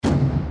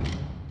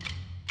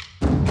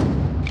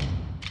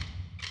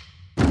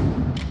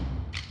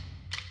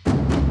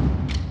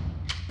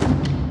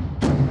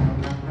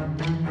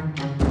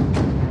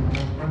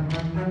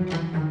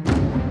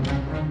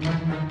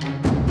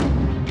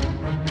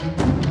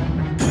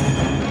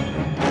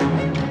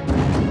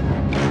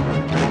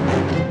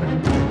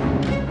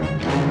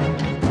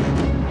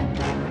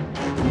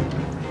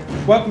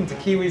Welcome to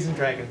Kiwis and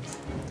Dragons,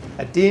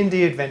 a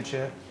D&D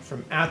adventure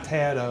from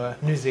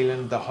Aotearoa, New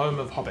Zealand, the home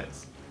of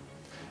hobbits.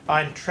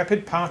 Our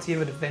intrepid party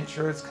of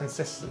adventurers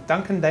consists of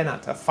Duncan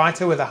Daynut, a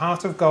fighter with a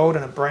heart of gold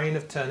and a brain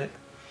of turnip.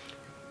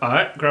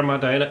 Grandma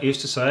Daynut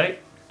used to say,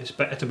 it's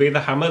better to be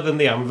the hammer than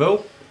the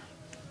anvil.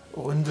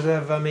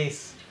 Undra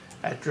Vermees,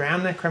 a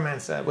drowned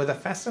necromancer with a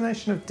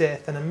fascination of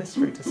death and a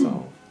mystery to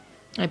solve.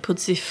 I put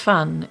the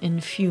fun in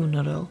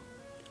funeral.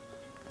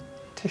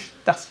 Tish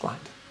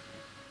Dusklight,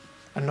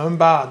 a gnome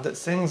bard that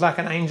sings like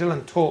an angel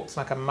and talks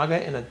like a mugger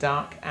in a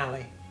dark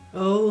alley.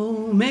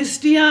 Oh,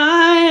 misty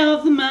eye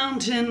of the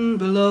mountain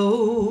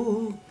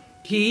below,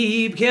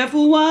 keep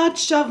careful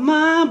watch of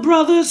my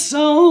brother's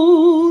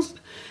souls,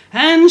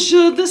 and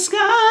should the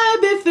sky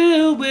be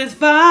filled with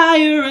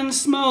fire and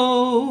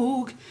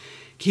smoke,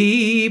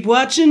 keep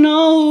watching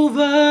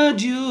over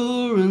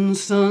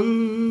Durin's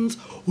sons,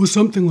 or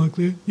something like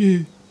that, yeah.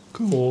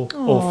 Cool.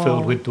 Or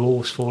filled with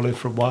dwarves falling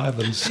from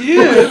wyverns.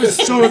 Yeah, it was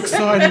so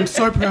exciting. I'm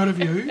so proud of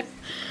you.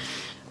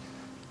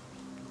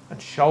 And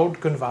Skjold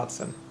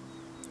Gunvardsson,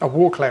 a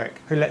war cleric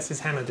who lets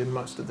his hammer do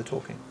most of the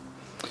talking.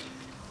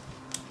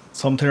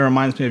 Something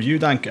reminds me of you,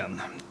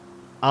 Duncan.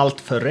 Allt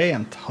för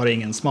rent har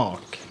ingen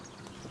smak.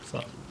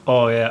 So,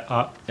 Oh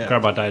yeah,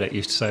 Grandma Daynut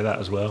used to say that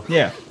as well.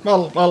 yeah.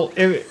 Well,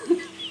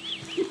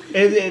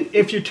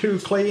 if you're too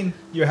clean,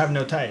 you have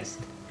no taste.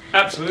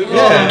 Absolutely.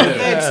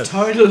 That's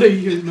totally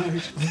you,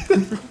 mate.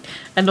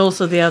 And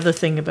also the other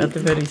thing about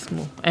the very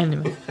small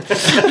animal.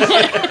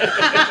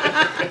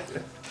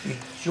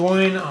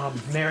 Join our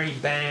merry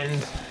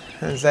band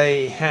as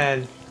they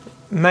had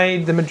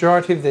made the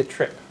majority of their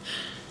trip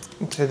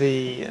to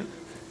the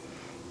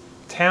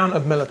town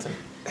of Millerton.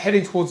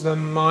 Heading towards the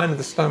mine of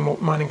the Stone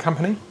Mining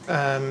Company,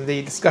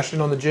 the discussion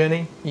on the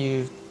journey,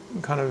 you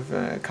kind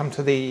of come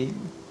to the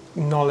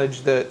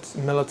knowledge that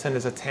Millerton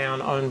is a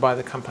town owned by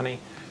the company,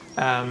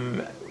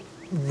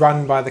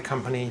 run by the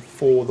company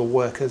for the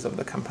workers of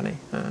the company.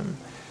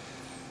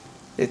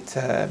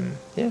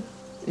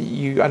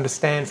 You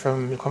understand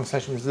from your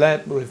conversation with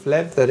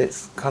Lev that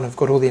it's kind of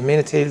got all the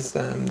amenities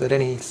that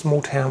any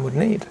small town would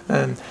need.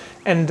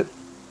 And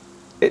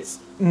it's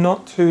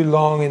not too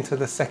long into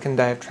the second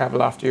day of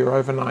travel after your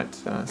overnight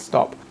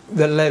stop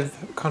that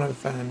Lev kind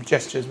of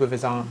gestures with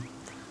his arm.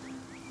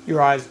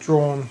 Your eyes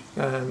drawn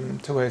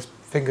to where his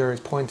finger is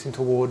pointing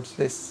towards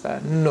this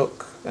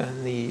nook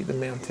and the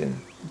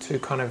mountain, two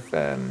kind of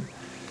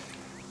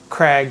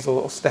crags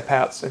or step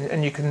outs,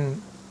 and you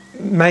can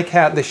make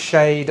out the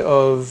shade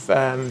of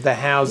the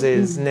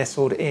houses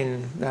nestled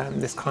in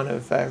this kind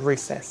of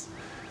recess.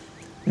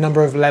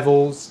 Number of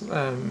levels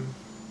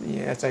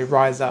as they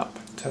rise up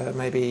to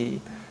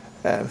maybe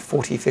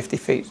 40, 50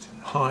 feet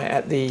high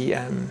at the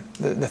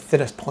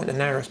thinnest point, the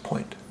narrowest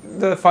point.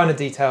 The finer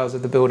details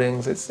of the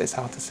buildings, it's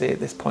hard to see at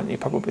this point. You're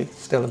probably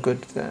still a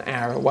good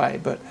hour away,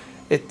 but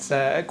it's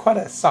quite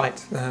a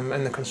sight,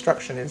 and the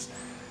construction is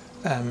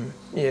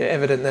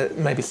evident that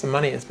maybe some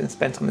money has been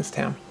spent on this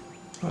town.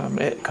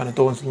 It kind of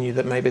dawns on you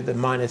that maybe the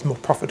mine is more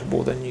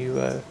profitable than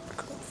you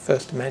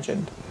first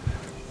imagined.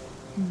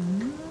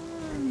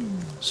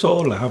 So,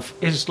 Lav,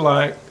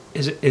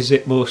 is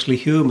it mostly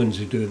humans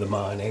who do the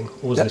mining,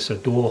 or is this a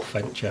dwarf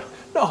venture?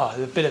 Oh,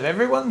 a bit of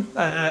everyone.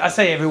 I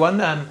say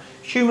everyone.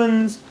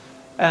 Humans,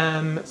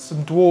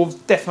 some dwarves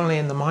definitely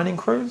in the mining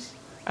crews,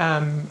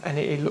 and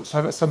it looks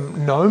over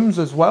some gnomes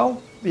as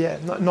well. Yeah,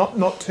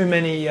 not too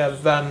many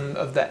of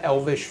the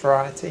elvish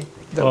variety.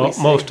 That we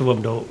see. Most of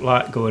them don't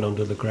like going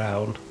under the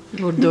ground.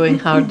 You're doing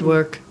hard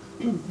work.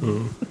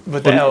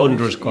 But the elves,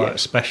 Under is quite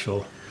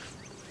special.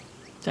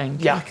 Thank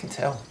you. Yeah, I can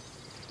tell.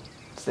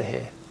 It's the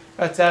hair.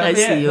 But I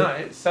see you. No,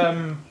 it's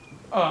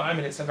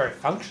it's a very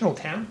functional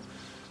town.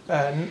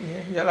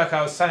 Like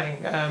I was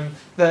saying,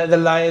 the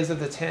layers of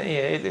the town.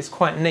 Yeah, it's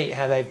quite neat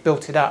how they've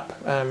built it up,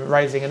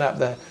 raising it up.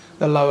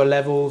 The lower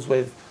levels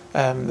with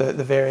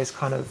the various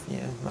kind of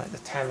like the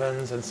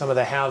taverns and some of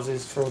the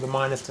houses for all the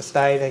miners to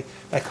stay.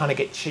 They kind of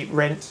get cheap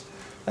rent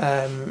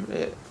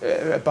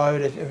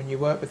abode when you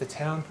work with the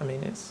town. I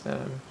mean, it's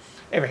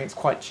everything's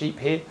quite cheap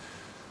here.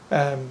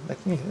 They're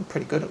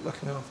pretty good at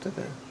looking after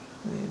the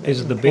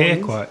Is the beer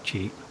employees. quite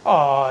cheap?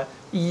 Oh,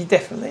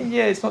 definitely.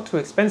 Yeah, it's not too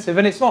expensive,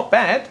 and it's not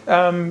bad.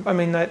 I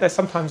mean, they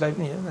sometimes they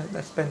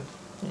spend.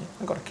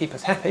 They've got to keep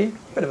us happy.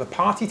 Bit of a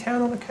party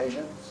town on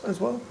occasions as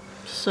well.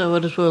 So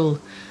it will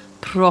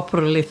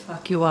properly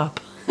fuck you up.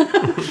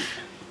 That's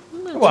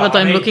Well, what I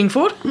I'm mean- looking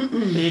for.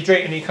 You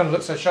drink, and you kind of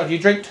look so shocked. You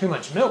drink too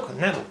much milk, and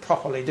that'll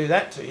properly do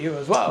that to you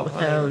as well. I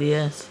mean, Hell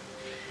yes.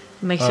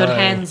 Makes your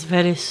hands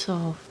very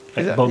soft.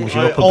 It bums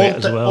you up a bit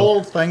as well.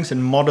 All things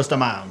in modest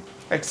amount.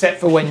 except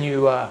for when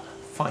you are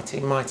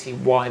fighting mighty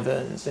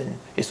wyverns, and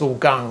it's all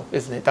gung,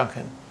 isn't it,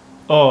 Duncan?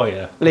 Oh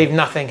yeah. Leave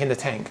nothing in the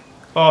tank.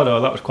 Oh no,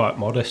 that was quite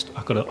modest.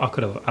 I could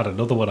have had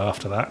another one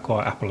after that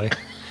quite happily.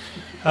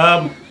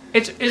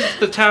 Is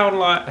the town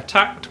like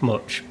attacked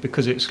much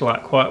because it's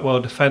like quite well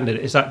defended?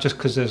 Is that just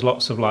because there's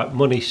lots of like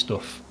money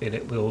stuff in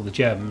it with all the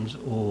gems,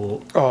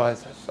 or? Oh,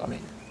 I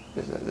mean,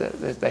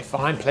 they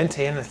find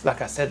plenty, and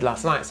like I said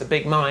last night, it's a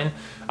big mine.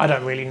 I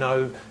don't really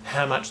know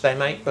how much they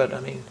make, but I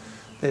mean,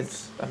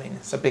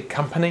 it's a big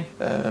company.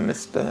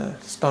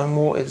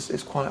 Stonewall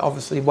is quite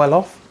obviously well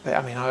off. But,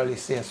 I mean, I only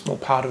see a small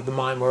part of the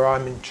mine where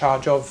I'm in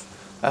charge of,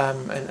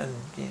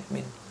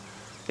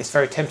 it's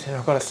very tempting,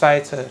 I've got to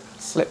say, to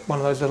slip one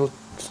of those little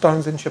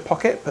stones into your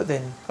pocket. But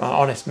then,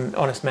 honest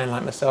man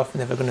like myself,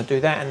 never going to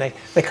do that. And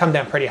they come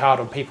down pretty hard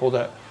on people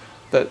that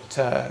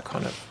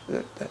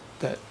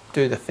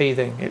do the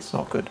thieving. It's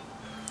not good.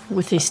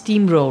 With a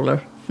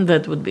steamroller,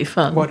 that would be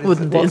fun,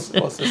 wouldn't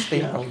it? What's the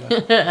steamroller?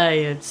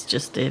 It's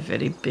just a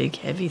very big,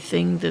 heavy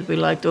thing that we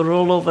like to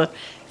roll over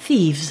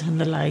thieves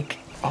and the like.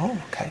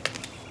 Oh, okay.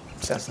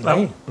 Sounds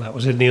mean. That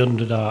was in the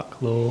Underdark,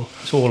 though.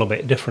 It's all a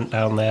bit different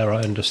down there,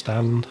 I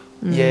understand.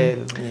 Yeah.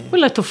 We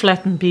like to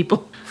flatten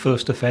people.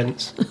 First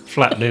offence,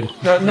 flattening.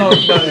 No,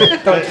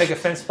 don't take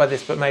offence by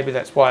this, but maybe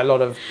that's why a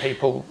lot of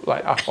people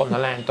like up on the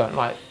land don't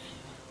like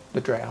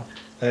the drow.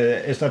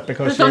 Is that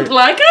because They don't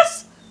like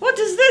us? What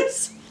is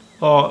this?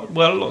 Oh,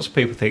 well, lots of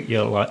people think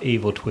you're like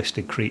evil,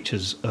 twisted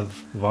creatures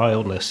of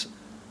vileness.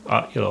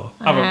 I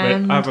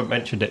haven't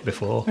mentioned it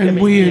before.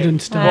 And weird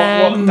and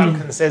stuff. What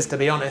Duncan says, to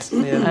be honest.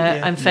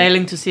 I'm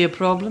failing to see a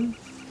problem.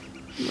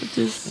 What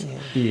is...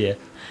 Yeah.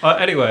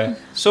 Anyway,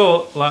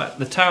 so like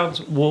the town's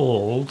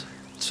walled.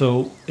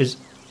 So has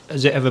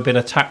it ever been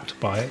attacked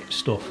by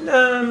stuff?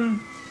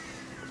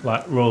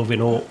 Like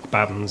roving orc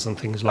bands and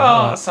things like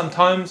that?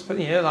 Sometimes, but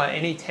like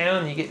any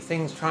town, you get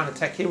things trying to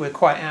attack you. We're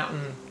quite out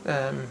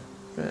on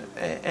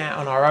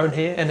our own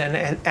here, and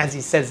then as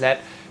he says that,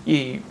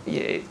 you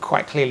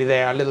quite clearly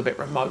they are a little bit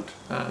remote,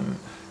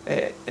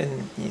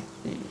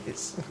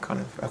 it's kind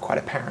of quite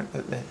apparent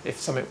that if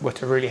something were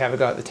to really have a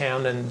go at the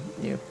town, then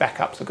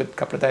backup's a good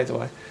couple of days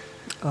away.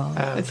 Oh,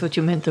 I thought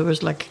you meant there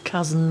was like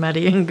cousin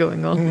marrying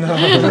going on.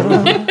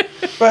 No.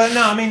 But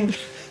no, I mean,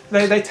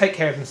 they take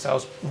care of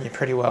themselves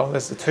pretty well.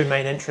 There's the two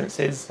main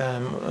entrances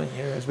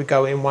as we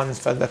go in. One's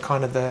for the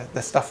kind of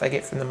the stuff they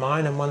get from the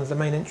mine, and one's the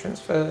main entrance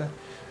for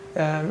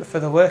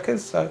the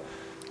workers. So,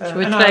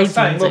 and I was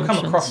saying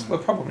we'll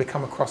probably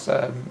come across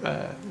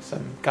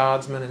some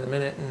guardsmen in a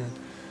minute, and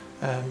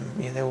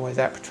they're always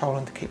out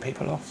patrolling to keep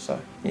people off. So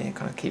it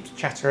kind of keeps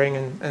chattering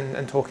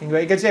and talking.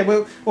 But he goes,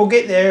 we'll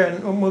get there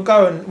and we'll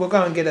go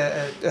and get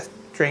a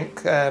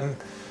drink.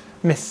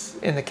 Miss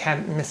in the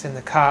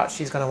cart,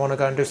 she's going to want to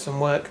go and do some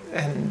work,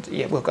 and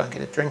we'll go and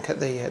get a drink at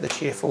the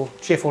cheerful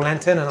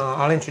lantern, and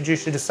I'll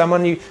introduce you to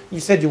someone. You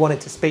said you wanted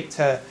to speak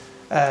to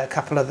a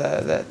couple of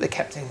the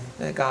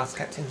guards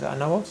captains that I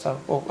know of, so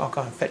I'll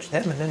go and fetch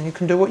them, and then you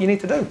can do what you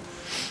need to do.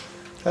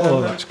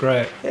 That's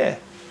great. Yeah.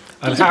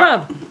 To the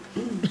pub.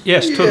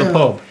 Yes, to the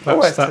pub.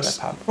 That's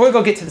the pub. We've got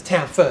to get to the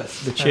town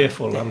first. The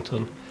cheerful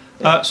lantern.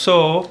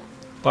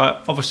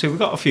 Obviously we've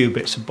got a few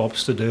bits and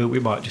bobs to do.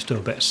 We might just do a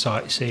bit of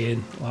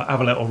sightseeing,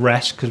 have a little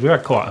rest, because we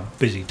had quite a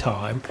busy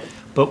time.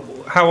 But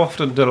how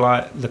often do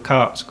the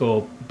carts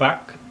go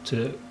back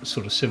to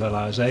sort of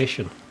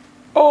civilization?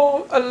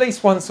 Or at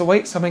least once a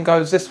week something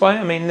goes this way.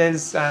 I mean,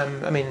 there's we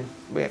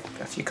have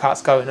a few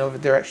carts going over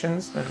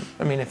directions, and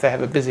I mean, if they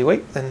have a busy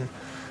week, then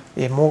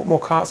more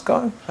carts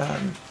go.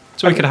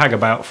 So we could hang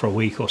about for a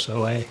week or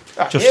so, eh?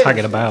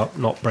 Hanging about,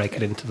 not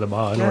breaking into the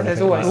mine or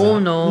anything like that. Oh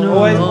no!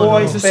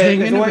 Always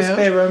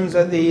spare rooms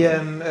at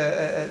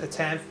the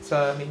tab.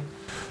 So I mean,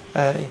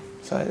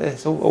 so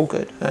it's all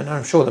good, and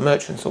I'm sure the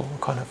merchants will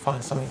kind of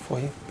find something for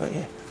you. But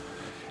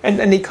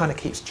and he kind of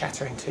keeps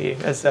chattering to you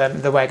as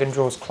the wagon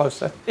draws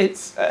closer.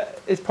 It's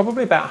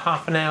probably about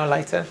half an hour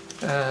later,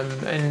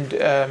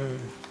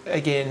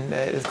 again,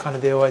 it's kind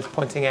of they're always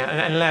pointing out,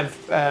 and Lav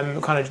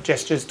kind of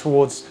gestures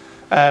towards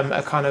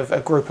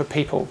a group of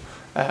people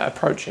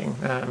approaching.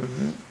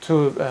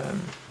 It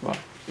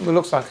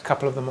looks like a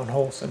couple of them on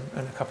horse and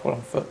a couple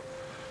on foot.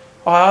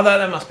 Oh,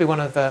 that must be one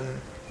of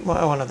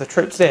the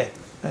troops there,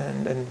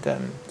 and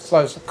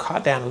slows the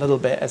cart down a little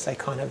bit as they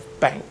kind of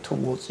bank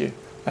towards you.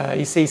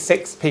 You see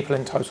 6 people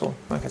in total.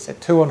 Like I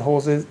said, 2 on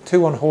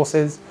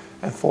horses,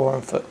 and 4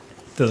 on foot.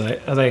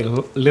 Are they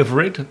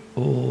liveried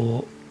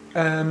or?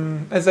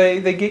 As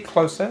they get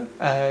closer,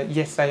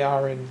 yes, they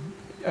are in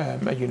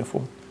a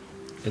uniform.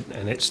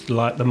 And it's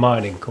like the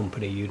mining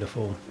company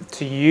uniform.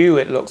 To you,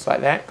 it looks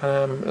like that.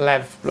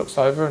 Lav looks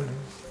over and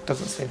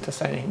doesn't seem to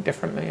say anything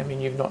differently. I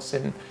mean, you've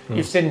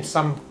seen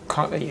some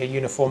kind of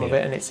uniform of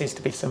it, and it seems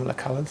to be similar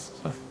colours.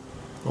 So.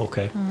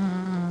 Okay.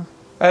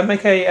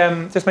 Make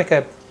an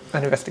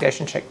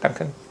investigation check,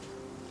 Duncan.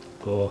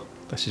 Oh,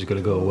 this is going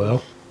to go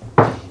well.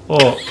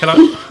 Oh, can I?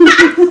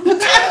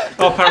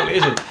 Oh, apparently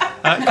it isn't.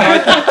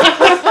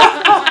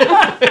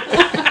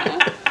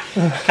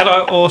 Can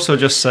I also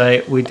just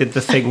say we did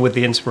the thing with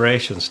the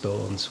inspiration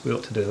stones? We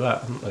ought to do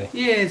that, hadn't we?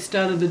 Yeah,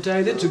 start of the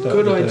day. That's a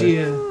good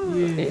idea.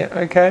 Yeah.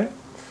 Okay.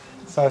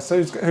 So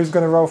who's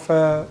going to roll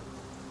for?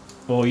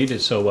 Oh, you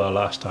did so well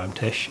last time,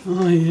 Tish.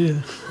 Oh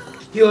yeah.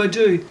 Yeah, I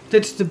do.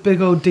 That's the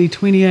big old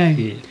D20, eh?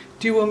 Yeah.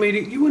 Do you want me to?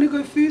 You want to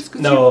go first?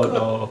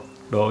 No.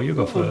 You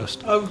go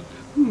first. What's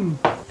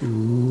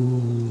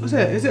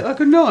that? Is it like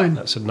a 9?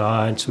 That's a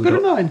 9. So got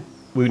a 9.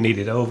 We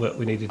needed 10 on the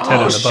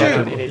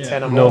bottom. You need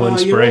 10 on No board.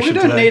 inspiration we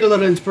don't today. need a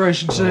lot of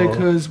inspiration today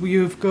because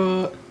we've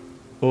got.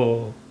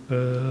 Oh,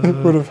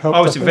 Would have helped.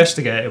 I was I think.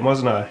 investigating,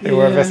 wasn't I? You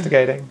were Yeah.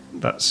 investigating.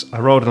 I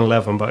rolled an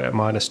 11, but I got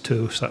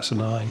 -2, so that's a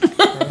 9.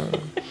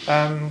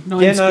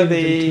 Yeah, no,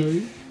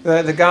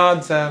 the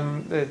guards,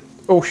 they're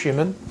all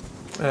human.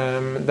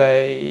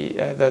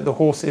 The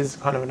horse is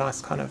kind of a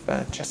nice kind of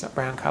chestnut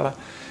brown colour.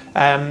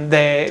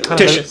 They're kind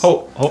Tish, of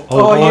hold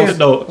yeah.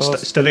 no,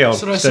 steady on,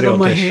 Should I steady sit on on,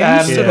 my Tish.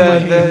 hands? Sit on my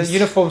the hands.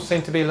 uniforms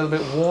seem to be a little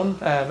bit worn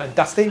and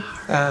dusty,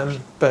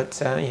 but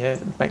yeah,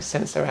 it makes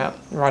sense they're out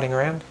riding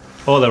around.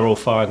 Oh, they're all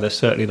fine. They're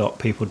certainly not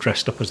people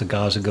dressed up as the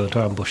guards and going to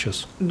ambush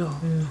us. No.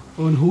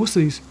 On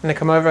horses. And they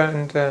come over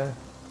and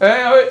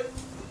hey,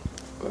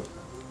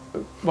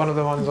 one of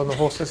the ones on the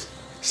horses.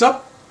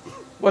 Sup?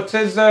 What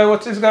is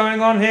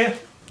going on here?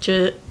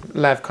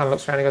 Lav kind of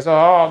looks around and goes, "Oh,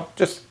 I'll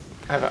just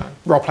have a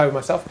role play with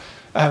myself."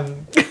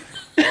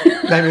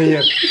 Maybe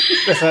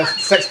there's a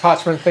sex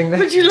parchment thing there.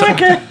 Would you like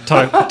a...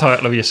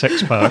 Title of your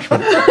sex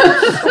parchment.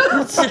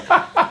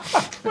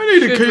 We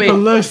need to Should keep we? a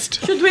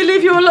list. Should we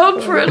leave you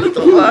alone for a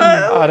little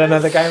while? I don't know.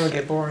 The game will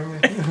get boring.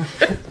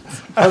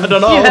 I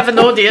don't know. You have an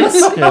audience.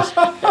 Yes.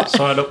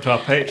 Sign up to our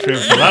Patreon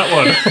for that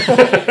one.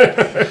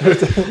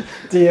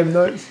 DM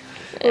notes.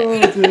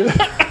 Oh dear.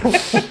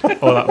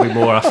 Or that'll be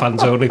more our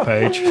fans only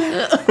page.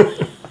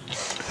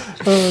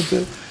 Oh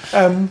dear.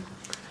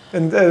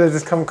 And there's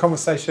this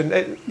conversation.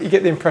 You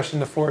get the impression,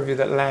 the four of you,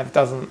 that Lav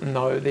doesn't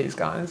know these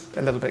guys.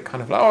 A little bit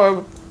kind of like,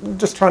 oh, I'm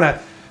just trying to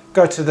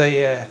go to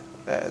the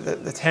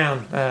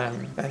town.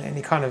 And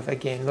he kind of,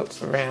 again,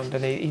 looks around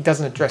and he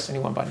doesn't address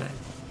anyone by name.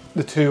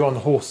 The two on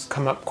the horse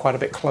come up quite a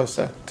bit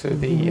closer to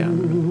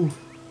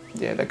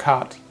the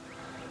cart.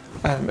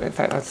 In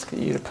fact, I'll just get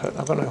you to put,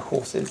 I've got no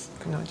horses.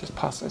 Can I just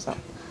pass those up?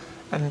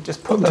 And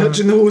just put I'm them...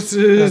 touching the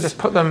horses. Just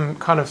put them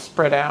kind of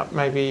spread out,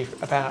 maybe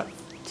about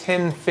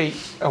 10 feet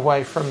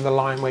away from the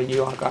line where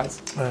you are,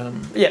 guys.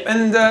 And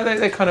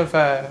they kind of...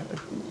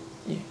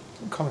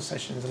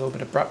 conversation is a little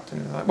bit abrupt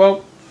and like,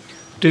 well...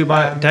 Do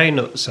my day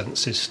nut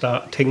senses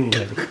start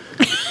tingling?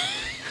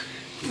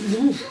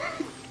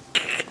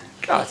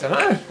 I don't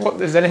know. What,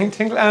 is anything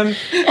tingling?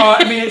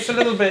 I mean, it's a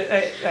little bit...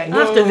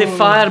 After the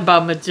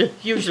firebomb, it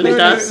usually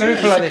does. Let me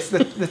put it like this.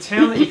 The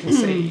town that you can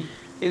see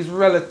is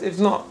it's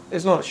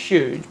not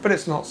huge, but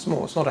it's not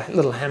small. It's not a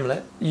little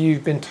hamlet.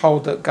 You've been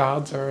told that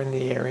guards are in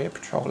the area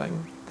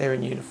patrolling. They're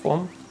in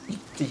uniform.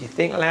 Do you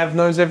think Lav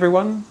knows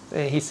everyone?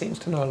 He seems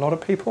to know a lot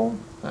of people,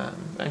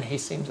 and he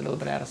seems a little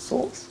bit out of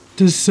sorts.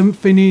 Does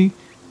Symphony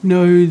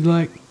know,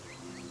 like,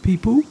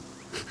 people?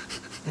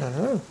 I don't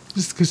know.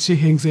 Just because she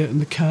hangs out in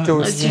the car.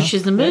 George-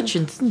 She's a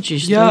merchant, isn't she?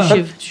 Yeah.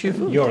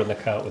 You're in the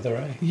cart with her,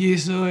 eh?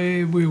 Yes, I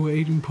am. We were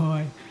eating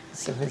pie.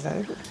 Symphony's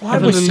like, why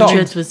Have have a we little stopped?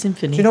 chat with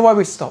Symphony. Do you know why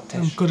we stopped, Tish?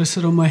 I've got to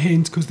sit on my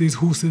hands because there's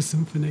horses,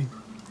 Symphony.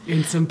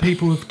 And some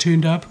people have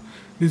turned up.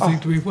 There's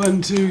like, we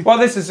 1, 2... Well,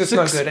 this is just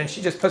no 6. good. And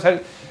she just puts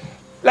her...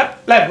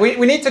 Lav, we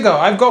need to go.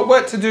 I've got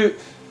work to do.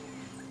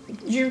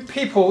 You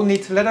people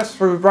need to let us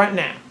through right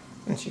now.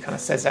 And she kind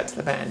of says that to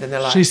the band. And they're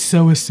like... She's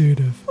so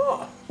assertive.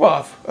 Oh,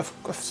 well,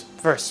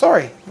 very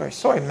sorry,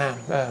 ma'am.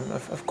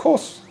 Of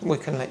course we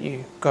can let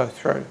you go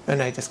through. And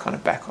they just kind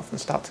of back off and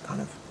start to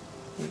kind of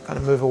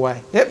move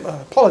away. Yep,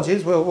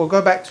 apologies. We'll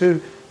go back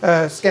to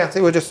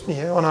scouting. We're just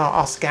on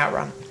our scout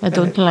run. I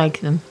don't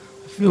like them.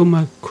 I feel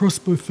my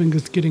crossbow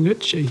fingers getting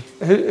itchy.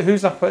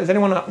 Who's up? Is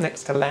anyone up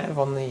next to Lav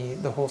on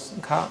the horse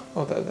and cart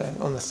or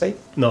on the seat?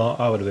 No,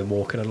 I would have been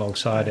walking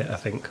alongside it, I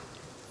think.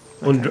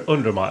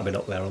 Undra might have been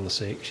up there on the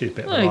seat. She's a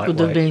bit of a I could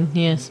have lightweight. been,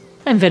 yes.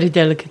 I'm very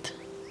delicate.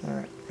 All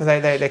right.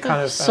 They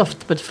kind of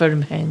Soft but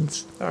firm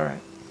hands. all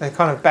right. They're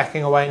kind of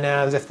backing away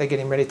now, as if they're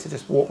getting ready to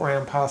just walk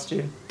around past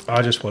you.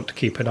 I just want to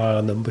keep an eye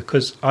on them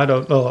because I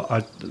don't know.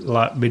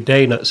 My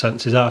day nut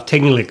senses are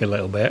tingling a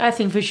little bit. I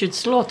think we should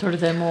slaughter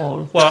them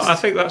all. Well, I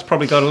think that's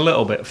probably gone a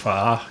little bit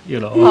far,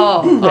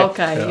 Oh,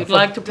 okay. Yeah. You'd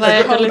like to play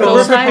a A little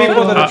group of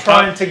people that cyber? are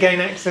trying to gain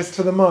access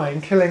to the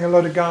mine, killing a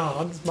lot of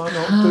guards might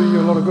not do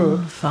you a lot of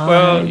good. Fine.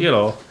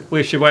 Well,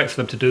 we should wait for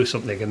them to do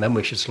something and then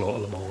we should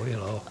slaughter them all.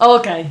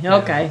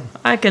 Okay.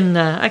 I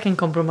can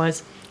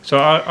compromise. So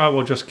I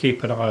will just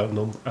keep an eye on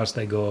them as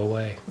they go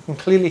away. You can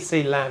clearly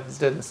see Lav's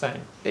doing the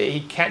same. He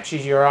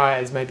catches your eye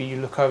as maybe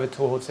you look over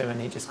towards him, and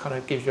he just kind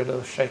of gives you a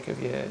little shake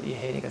of your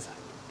head. He goes,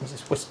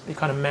 he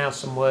kind of mouths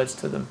some words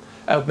to them.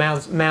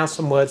 Mouths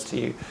some words to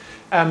you.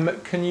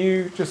 Can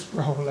you just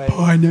roll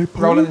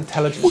an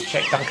intelligence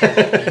check, Duncan?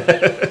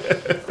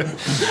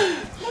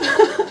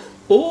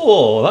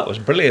 Oh, that was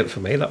brilliant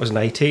for me. That was an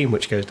 18,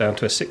 which goes down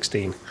to a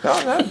 16.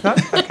 No,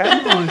 okay.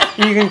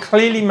 You can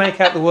clearly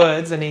make out the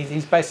words, and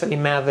he's basically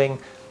mouthing,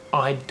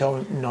 "I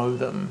don't know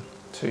them,"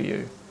 to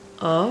you.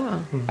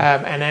 Oh.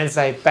 And as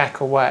they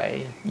back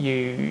away,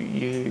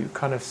 you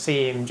kind of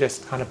see him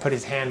just kind of put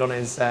his hand on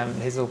his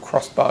little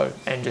crossbow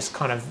and just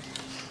kind of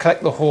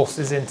collect the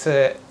horses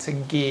into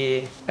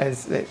gear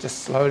as it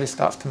just slowly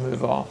starts to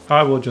move off.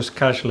 I will just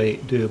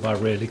casually do my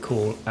really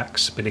cool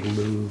axe spinning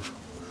move.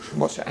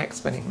 What's your axe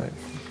spinning move?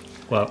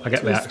 Well, I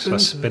get the axe and I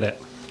spin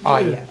it. Oh,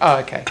 yeah. Oh,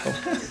 okay, cool.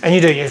 And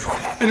you do,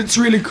 And it's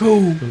really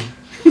cool.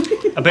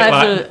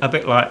 a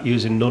bit like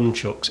using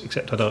nunchucks,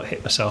 except I don't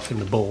hit myself in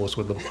the balls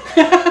with them.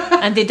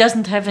 And he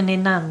doesn't have any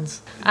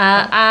nuns.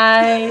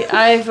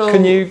 I will.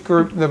 Can you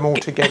group them all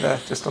together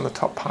just on the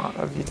top part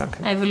of you,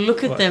 Duncan? I will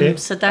look at What, them here?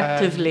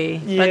 seductively,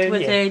 Yeah, but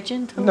with yeah. a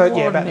gentle No, warning.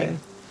 yeah, about then.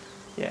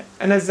 Yeah,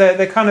 and as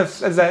they kind of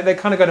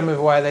go to move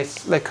away,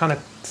 they kind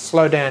of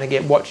slow down and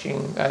get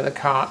watching the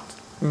cart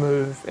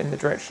move in the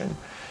direction.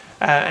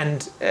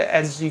 And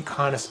as you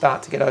kind of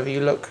start to get over, you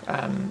look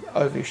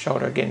over your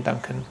shoulder again,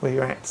 Duncan, where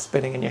you're at,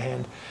 spinning in your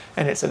hand.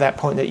 And it's at that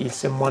point that you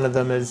see one of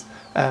them is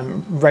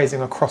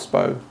raising a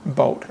crossbow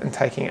bolt and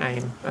taking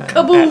aim at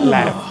Kaboom!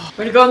 Lav.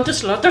 We're going to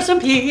slaughter some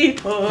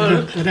people.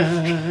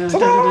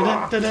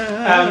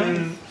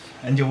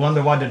 And you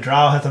wonder why the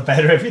drow has a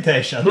bad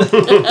reputation. Lav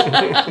being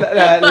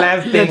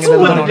That's a little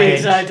one on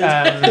big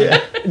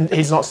edge,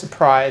 he's not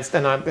surprised,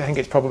 and I think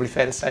it's probably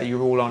fair to say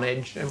you're all on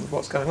edge with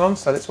what's going on,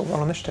 so let's all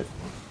roll initiative.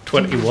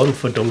 21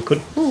 for Duncan.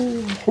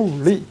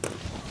 Holy.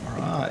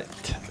 Right.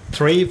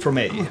 3 for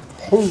me.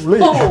 Holy.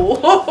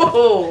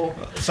 Oh.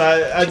 So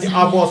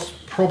I was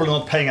probably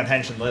not paying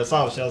attention to this.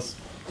 I was just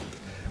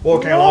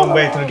walking a long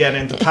way to get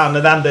into town,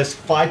 and then this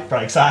fight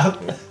breaks out.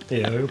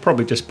 Yeah, you're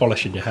probably just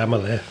polishing your hammer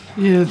there.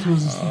 Yeah, it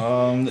was.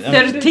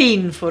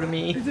 13 for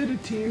me. Is it a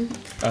 10?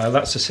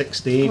 That's a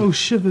 16. Oh,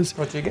 shivers.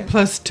 What do you get?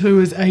 Plus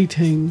 2 is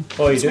 18.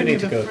 Oh, you do need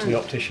to go to the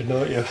optician,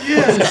 don't you?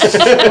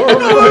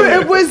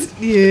 Oh, it was.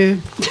 Yeah.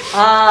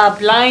 Ah,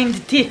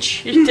 blind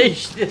titch. No.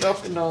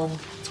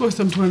 That's why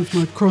sometimes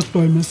my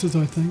crossbow misses,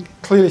 I think.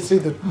 Clearly see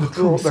the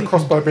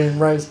crossbow being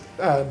raised,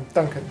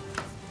 Duncan,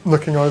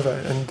 looking over,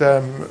 and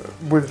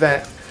with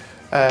that,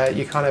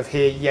 you kind of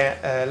hear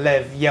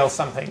Lev yell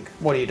something.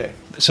 What do you do?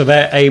 So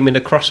they're aiming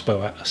a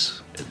crossbow at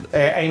us.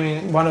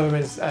 Aiming, one of them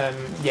is, and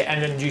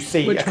then you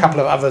see Which a couple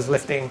of others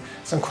lifting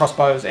some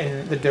crossbows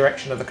in the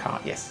direction of the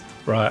cart, yes.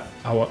 Right,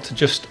 I want to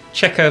just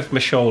check over my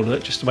shoulder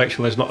just to make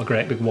sure there's not a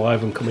great big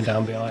wyvern coming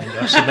down behind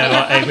us, and they're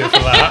like aiming for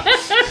that.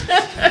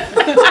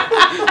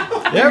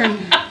 Yep.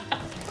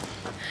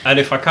 And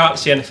if I can't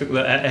see anything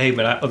that they're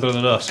aiming at other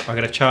than us, I'm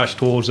going to charge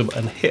towards them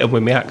and hit them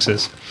with my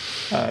axes.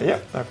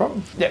 Yep, no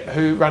problem. Yep,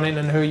 who run in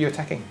and who are you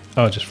attacking?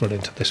 I'll just run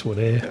into this one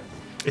here. Yep.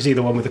 Is he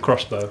the one with the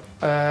crossbow?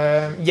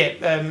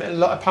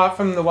 Apart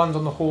from the ones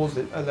on the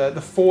horses,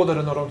 the 4 that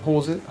are not on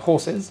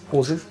horses.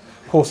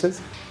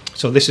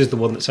 So this is the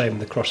one that's aiming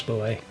the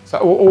crossbow, eh? So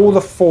all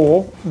the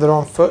 4 that are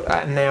on foot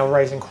are now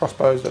raising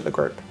crossbows at the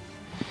group.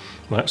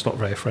 That's not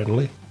very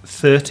friendly.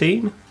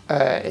 13?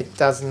 It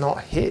does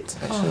not hit,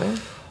 actually.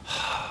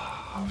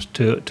 I was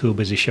too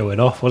busy showing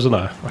off, wasn't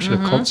I? I should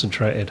have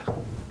concentrated.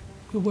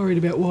 We're worried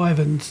about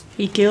wyverns.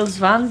 He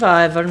kills one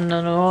wyvern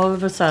and all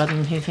of a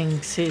sudden he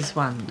thinks he's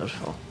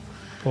wonderful.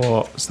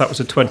 Oh, so that was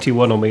a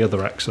 21 on my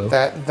other axe, though.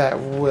 That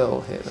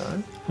will hit,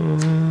 though.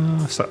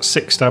 So that's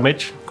 6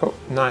 damage. Cool,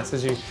 nice.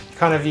 As you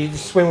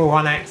swing with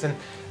one axe, and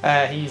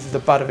he uses the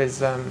butt of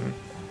his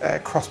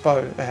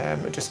crossbow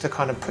just to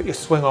kind of put your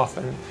swing off,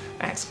 and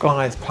axe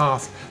glides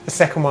past. The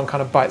second one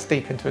kind of bites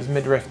deep into his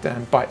midriff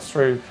and bites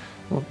through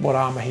what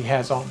armour he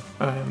has on,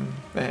 and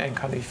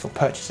kind of you feel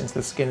purchased into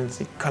the skin as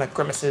he kind of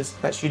grimaces.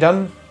 That's you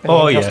done?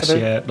 Oh, Anything else yes, to do?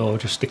 yeah. No,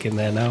 just stick in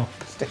there now.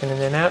 Sticking in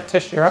there now.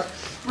 Tish, you're up.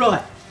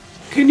 Right.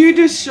 Can you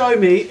just show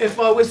me if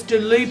I was to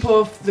leap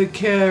off the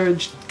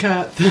carriage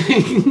cart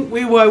thing,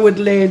 where I would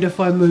land if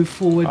I move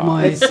forward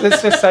my...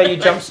 Let's just say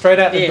you jump straight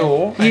out the Yeah.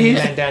 door and you Yeah.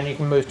 land down. You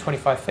can move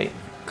 25 feet.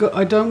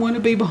 I don't want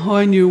to be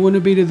behind you. I want to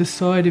be to the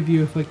side of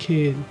you if I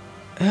can.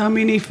 How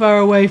many far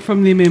away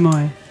from them am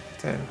I?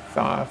 10,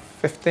 5,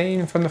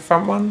 15 from the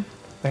front one.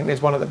 I think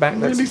there's one at the back. I'm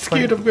That's really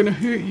scared 20. I'm going to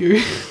hurt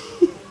you.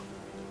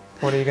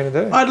 What are you going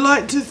to do? I'd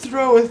like to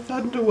throw a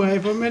thunder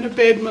wave. I'm in a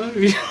bad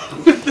mood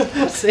with the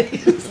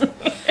horses.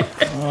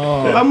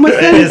 Oh. I'm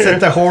within... Is it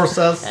the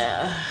horses?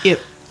 Yep.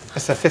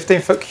 It's a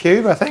 15-foot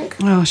cube, I think,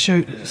 Oh,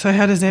 shoot. So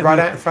how does that right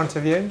work? out in front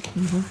of you.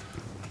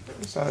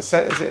 So I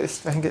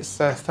think it's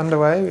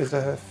Thunderwave is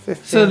a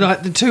 15. So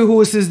like the 2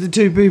 horses, the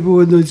 2 people,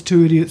 and those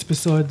 2 idiots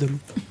beside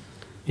them.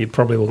 You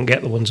probably wouldn't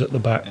get the ones at the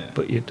back,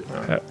 but you'd...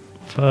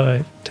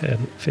 5,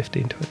 10,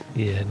 15, 20...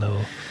 Yeah,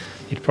 no.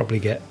 You'd probably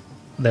get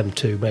them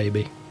 2,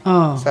 maybe.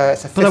 Oh. So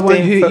it's a But I won't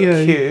hurt 15-foot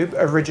you. cube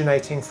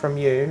originating from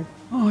you.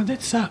 Oh,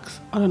 that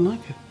sucks. I don't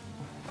like it.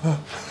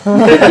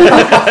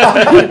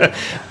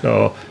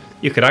 No,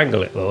 you could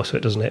angle it, though, so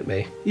it doesn't hit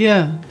me.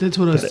 Yeah, that's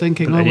what I was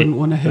thinking. but I then wouldn't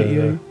want to hit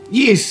you.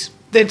 Yes,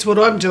 that's what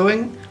I'm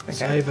doing. Okay.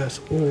 Save us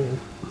all.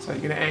 So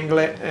you're going to angle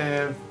it.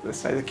 Let's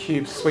say the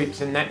cube sweeps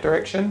in that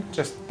direction,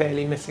 just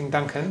barely missing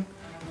Duncan,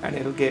 and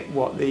it'll get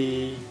what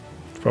the...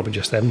 Probably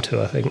just them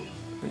 2, I think.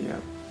 Yeah.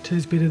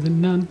 2's better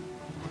than none.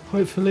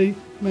 Hopefully,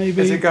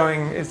 maybe. Is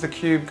the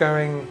cube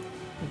going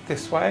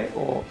this way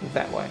or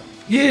that way?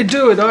 Yeah,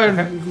 do it. I'm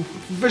Okay.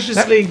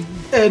 viciously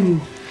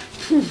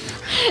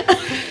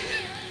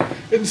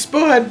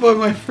inspired by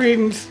my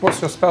friends.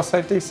 What's your spell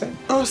save DC?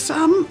 Oh,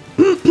 some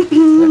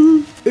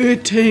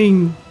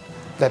 13.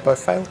 They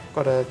both fail.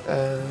 Got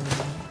a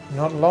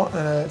not a lot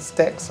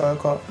stack, so I've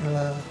got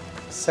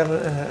 7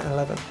 and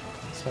 11.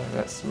 So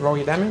that's roll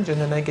your damage,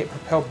 and then they get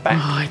propelled Oh, back.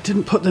 I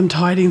didn't put them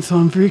tied in, so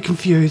I'm very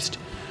confused.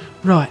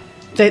 Right,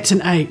 That's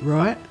an 8,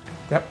 right?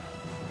 Yep.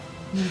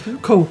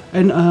 Cool.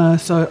 And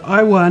so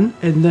I won,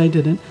 and they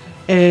didn't.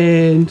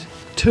 And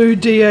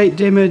 2d8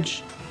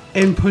 damage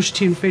and push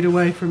 10 feet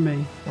away from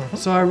me.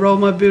 So I roll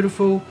my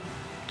beautiful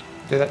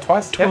Do that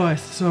twice. Yep.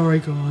 twice. Sorry,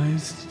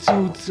 guys.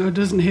 So it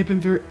doesn't happen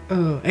very...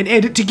 and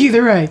add it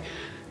together, eh?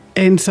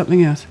 And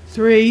something else.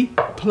 3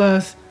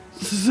 plus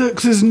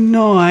 6 is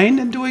 9.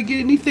 And do I get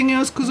anything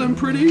else because I'm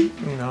pretty?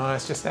 No,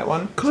 it's just that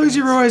one. Close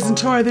your eyes and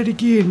Fine. try that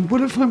again.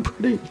 What if I'm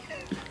pretty?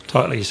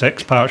 Tightly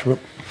 6 parchment.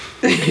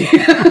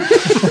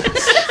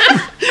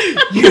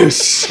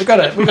 Yes. We've got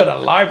a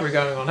library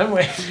going on, haven't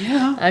we?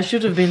 Yeah. I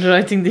should have been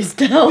writing this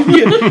down.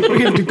 We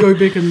have to go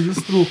back and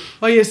listen.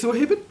 Oh, yeah, so what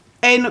happened?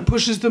 And it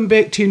pushes them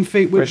back 10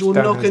 feet, which will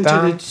Damage knock is into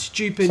down. the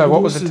stupid So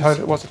what was horses. the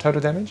total? What's the total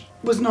damage?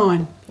 Was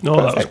 9. No,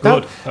 that was Perfect.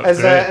 good. That was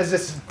great. As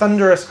this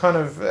thunderous kind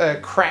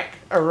of crack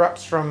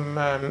erupts from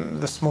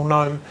the small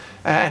gnome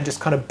and just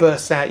kind of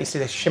bursts out, you see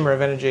this shimmer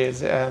of energy as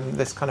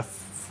this kind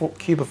of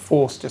cube of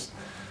force just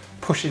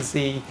pushes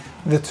the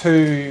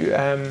two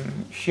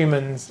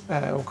humans,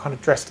 all kind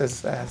of dressed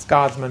as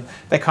guardsmen.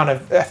 They kind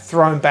of are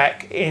thrown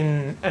back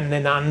in and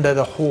then under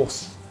the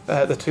horse.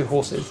 The two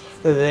horses,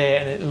 they're there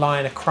and it lie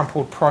in a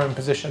crumpled prone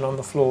position on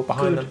the floor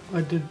behind Good. them.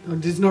 I did.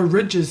 There's no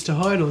ridges to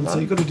hide on, so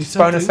you've got to do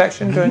something. Bonus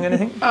action, doing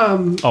anything? I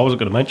wasn't going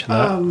to mention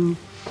that.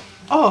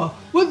 Oh,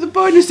 with the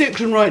bonus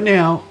action right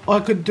now,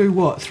 I could do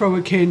what? Throw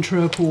a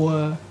cantrip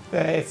or...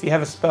 If you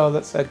have a spell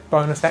that's a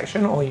bonus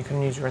action, or you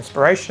can use your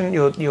inspiration,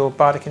 your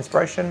bardic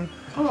inspiration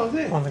Oh,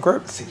 there. on the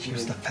group. She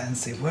used a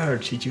fancy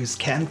word. She used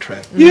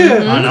cantrip. Yeah,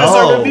 I because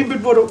I know.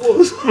 remembered what it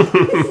was.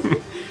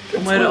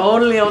 We're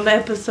only on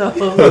episode.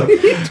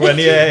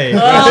 28. Oh,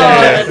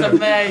 that's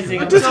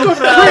amazing. I'm Just so got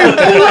proud. cramp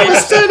all of a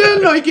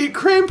sudden. I get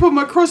cramp on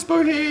my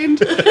crossbow hand.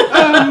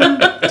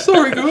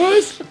 Sorry,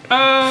 guys.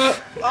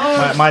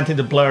 Might need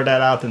to blur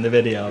that out in the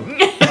video.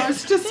 I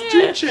was just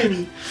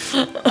stretching.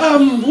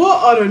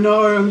 What? I don't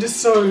know. I'm just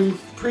so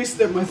impressed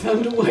that my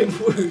Thunderwave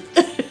worked.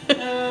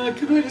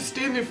 Can I just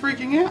stand there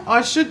freaking out?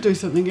 I should do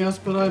something else,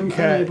 but I'm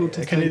unable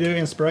to Can you think. do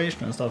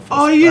inspiration and stuff?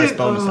 Oh, as yeah.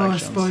 bonus I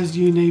actions? suppose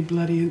you need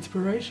bloody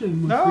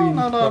inspiration, my friend.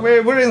 No.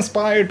 We're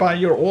inspired by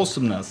your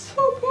awesomeness.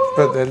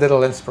 But the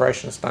little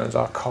inspiration stones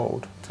are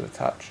cold to the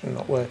touch and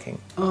not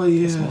working. Oh,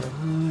 yeah.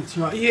 Oh, that's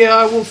right. Yeah,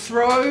 I will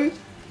throw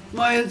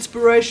my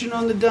inspiration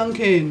on the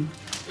Duncan.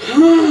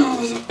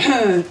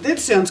 That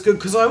sounds good,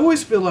 because I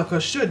always feel like I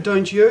should,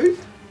 don't you?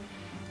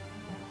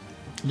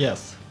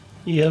 Yes.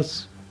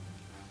 Yes.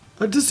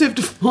 I just have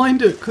to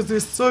find it, because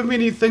there's so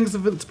many things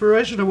of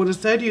inspiration I want to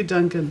say to you,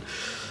 Duncan.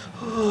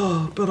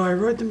 Oh, but I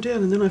wrote them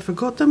down and then I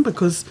forgot them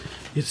because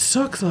it's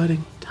so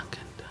exciting.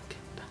 Duncan.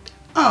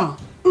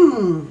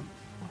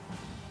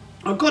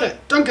 I got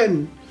it,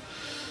 Duncan.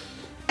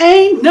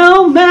 Ain't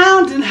no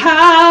mountain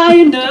high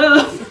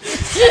enough.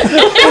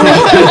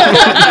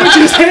 Which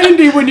is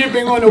handy when you've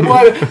been on a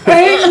water.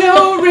 Ain't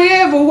no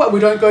river. What? We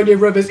don't go near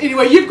rivers.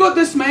 Anyway, you've got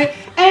this, mate.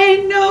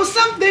 Ain't no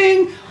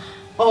something.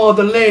 Oh,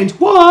 the land's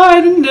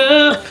wide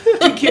enough.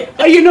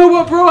 Oh, you know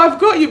what, bro? I've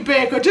got your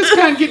back. I just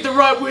can't get the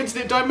right words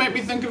that don't make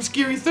me think of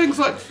scary things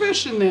like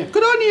fish and that.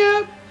 Good on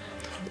you.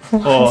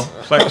 Oh,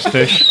 thanks,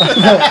 Tish.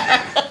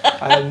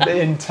 And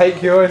then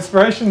take your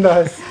inspiration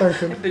dice.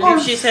 Duncan. I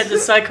believe she said the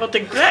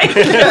psychotic break.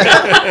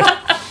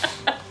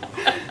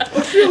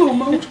 I feel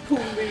multiple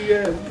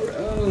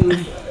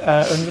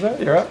Undra,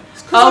 you're up.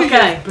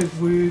 Okay. Big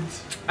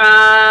words.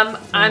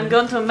 I'm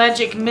going to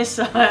magic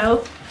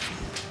missile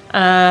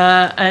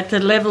at the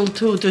level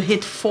 2 to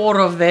hit 4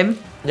 of them.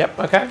 Yep,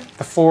 okay.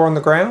 The 4 on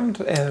the ground,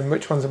 and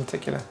which ones in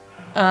particular?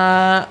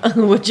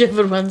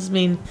 Whichever ones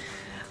mean.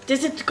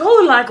 Does it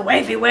go like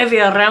wavy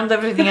around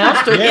everything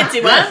else to hit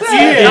the ones?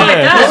 Yeah. Oh,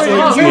 it does.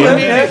 Yeah. Oh.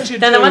 Yeah.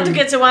 Then I want to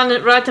get the one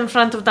right in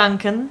front of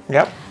Duncan.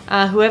 Yep.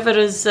 Whoever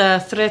is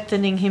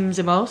threatening him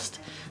the most.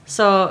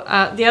 So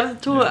the other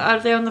two, are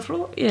they on the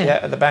floor? Yeah,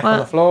 at the back Well, on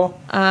the floor.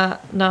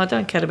 No, I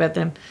don't care about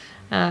them.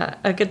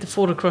 I get the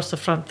 4 across the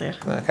front there.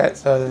 Okay,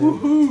 so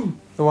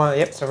the one,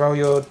 yep, so roll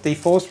your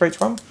d4s for each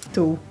one.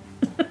 2.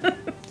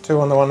 2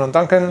 on the one on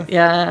Duncan.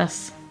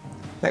 Yes.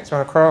 Next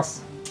one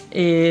across.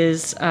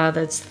 Is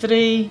that's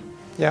 3,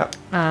 Yep.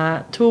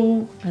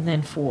 2, and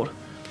then 4.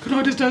 Can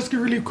I just ask a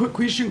really quick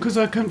question because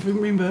I can't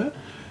remember?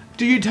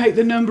 Do you take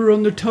the number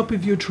on the top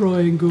of your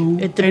triangle?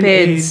 It and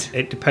depends. add?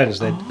 It depends.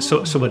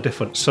 Some are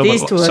different. Some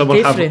These two are some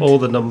will have different. all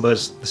the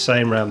numbers the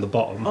same around the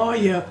bottom, Oh,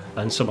 yeah.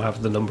 and some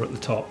have the number at the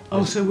top.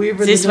 Oh, so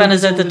wherever This the one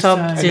is numbers at the all top,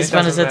 same. And this it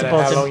one is doesn't at the matter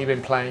bottom. How long you've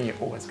been playing, you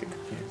always get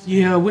confused.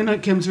 Yeah, when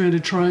it comes around to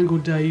triangle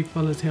day, you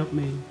fellas help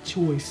me.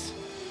 Choice.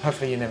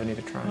 Hopefully you never need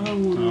to try. I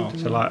want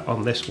So, like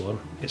on this one,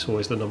 it's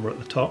always the number at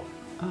the top,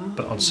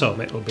 but on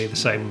some it'll be the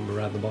same number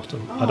around the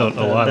bottom. I don't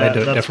know why they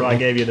do it That's why I differently.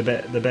 gave you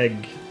the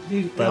big. I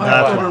That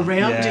got a one.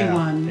 roundy Yeah,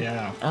 one.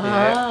 Yeah.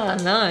 Ah,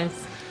 nice.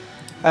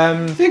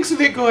 Thanks for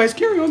that, guys.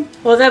 Carry on.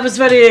 Well, that was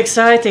very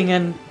exciting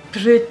and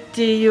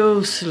pretty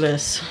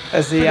useless.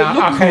 As the But it looked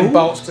arcane cool.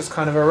 bolts just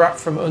kind of erupt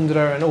from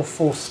under and all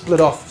 4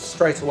 split off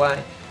straight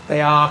away.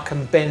 They arc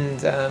and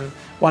bend.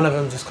 One of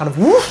them just kind of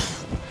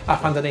whoosh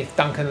up underneath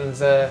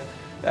Duncan's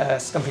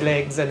stumpy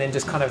legs, and then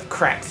just kind of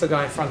cracks the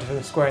guy in front of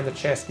him square in the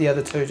chest. The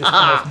other two just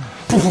kind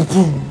of boom,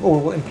 boom,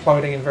 all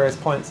imploding in various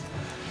points.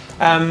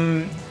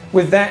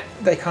 With that,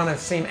 they kind of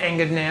seem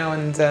angered now,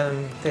 and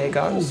there you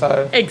go.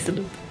 So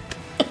Excellent.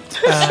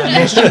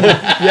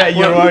 Yeah,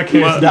 your work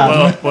is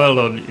done. Well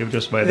done, you've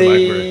just made them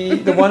angry.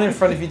 the one in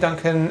front of you,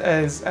 Duncan,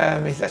 is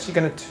he's actually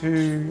going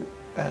to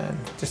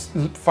just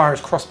fire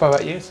his crossbow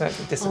at you, so that's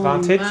a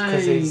disadvantage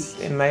because he's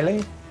in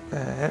melee.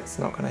 That's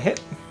not going to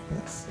hit.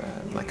 That's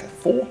like a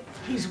 4.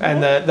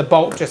 And the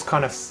bolt just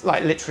kind of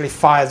like literally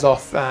fires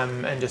off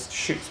and just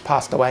shoots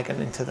past the wagon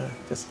into the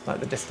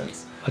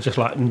distance. I just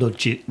like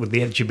nudge it with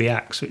the edge of my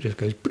axe, it just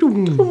goes.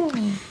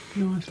 Boom.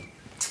 Nice.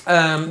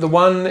 The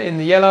one in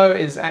the yellow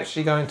is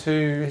actually going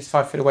to, he's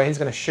 5 feet away, he's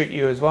going to shoot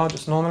you as well,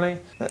 just normally.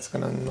 That's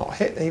going to not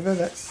hit either.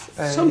 That's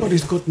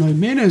Somebody's got no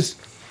manners.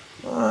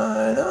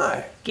 I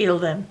know. Kill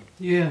them.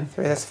 Yeah.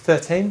 3, that's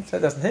 13, so it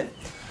doesn't hit.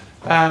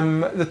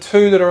 The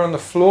 2 that are on the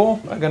floor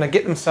are going to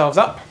get themselves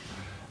up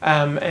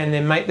and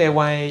then make their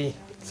way,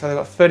 so they've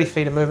got 30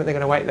 feet of movement, they're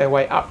going to make their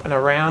way up and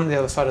around the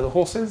other side of the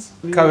horses,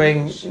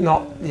 going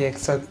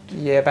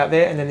about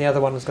there, and then the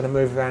other one is going to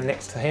move around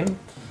next to him.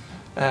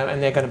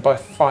 And they're going to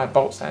both fire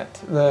bolts at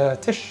the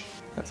Tish.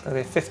 That's going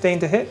to be a 15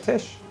 to hit,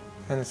 Tish.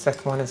 And the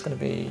second one is going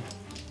to be...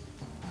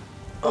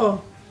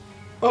 Oh,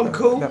 I'm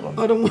cool. that one.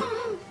 I don't want...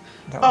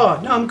 that Oh,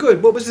 one. no, I'm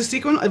good. What was the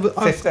second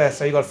one?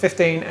 So you got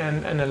 15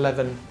 and an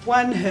 11.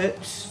 One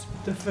hits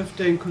the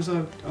 15 because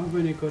I've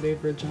only got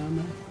average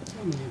armour.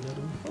 Only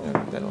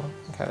a little.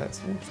 Okay,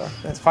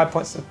 that's 5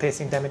 points of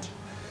piercing damage.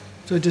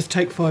 So just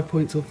take 5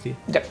 points off there.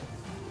 Yep.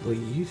 Well,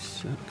 you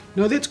suck.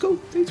 No, that's cool.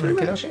 Thanks very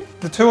much.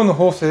 The 2 on the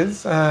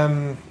horses,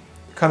 kind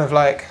of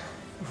like...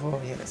 Oh,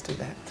 yeah, let's do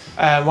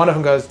that. One of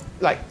them goes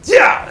like,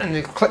 yeah, and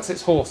it clicks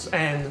its horse,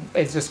 and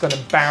it's just going to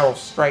barrel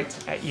straight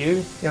at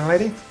you, young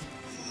lady.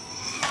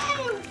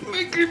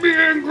 Making me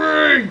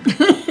angry!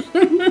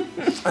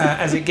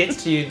 As it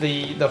gets to you,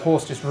 the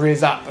horse just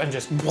rears up and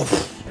just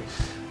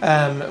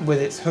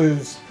with its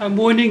hooves. I'm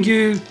warning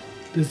you,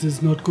 this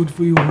is not good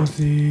for you,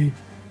 horsey.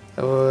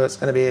 So it's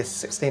going to be a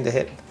 16 to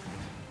hit.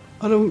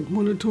 I don't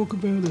want to talk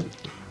about it.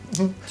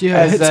 Yeah,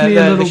 As it hits me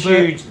a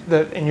little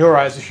bit. in your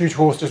eyes, the huge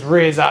horse just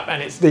rears up,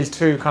 and it's these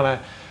 2 kind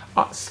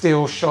of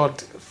steel-shod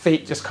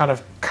feet just kind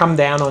of come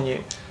down on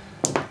you.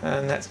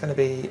 And that's going to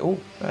be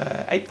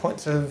 8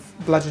 points of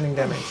bludgeoning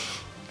damage.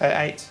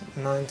 8,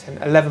 9, 10,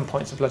 11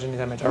 points of bludgeoning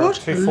damage. What?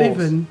 2 falls.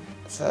 11?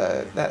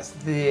 So that's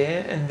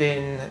there, and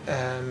then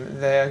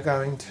they're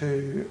going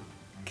to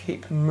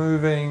keep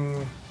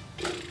moving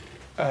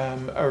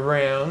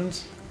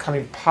around,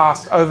 coming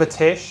past over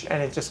Tish,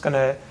 and it's just going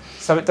to,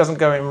 so it doesn't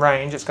go in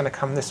range, it's going to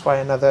come this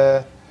way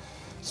another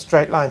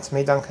straight line to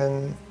me,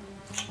 Duncan,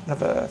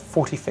 another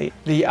 40 feet.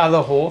 The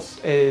other horse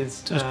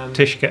is... Does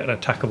Tish get an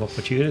attack of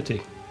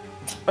opportunity?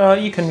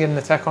 You can get an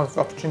attack of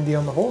opportunity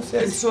on the horse,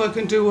 And yes. so I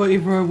can do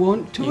whatever I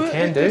want to You it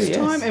can at do, this yes.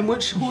 time? And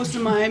which horse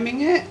am I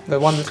aiming at? The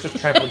one that's just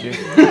trampled you.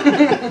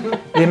 The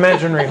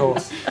imaginary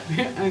horse.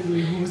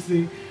 Ugly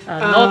horsey.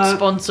 Not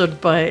sponsored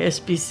by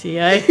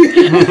SPCA.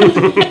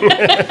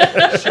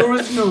 Sure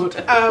it's not.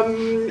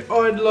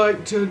 I'd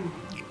like to...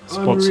 I'm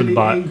Sponsored really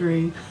by-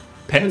 angry.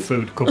 Pet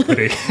food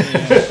company.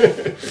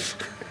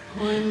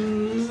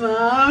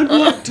 I'd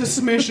like to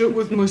smash it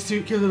with my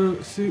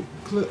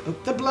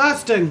the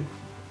blasting.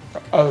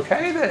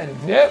 Okay then,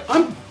 yep.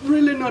 I'm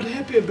really not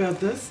happy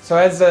about this. So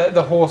as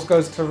the horse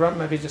goes to run,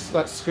 maybe just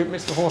like scoop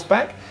Mr. Horse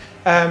back.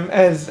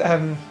 As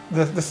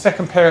the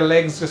second pair of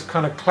legs just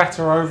kind of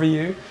clatter over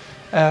you.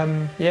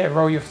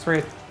 Roll your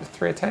three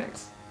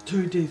attacks.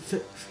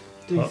 2d6.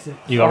 D6.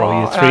 You got all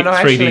your no,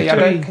 actually, I 3D.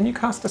 don't, can you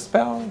cast a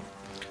spell?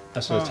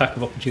 That's an attack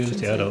of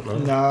opportunity, I don't know.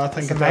 No, I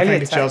think It's a melee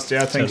it's attack. just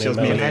It's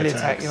only melee Melee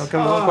attack. attack. You'll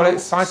got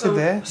excited so,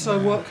 there. So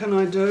what can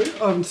I do?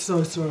 I'm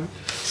so sorry.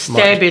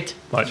 Stab it.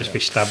 Might just be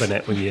stabbing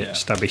it with your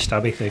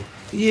stabby thing.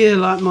 Yeah,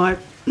 like my...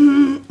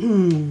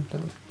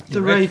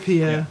 the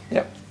rapier.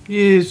 Yep.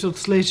 Yes, I'll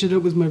slash it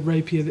with my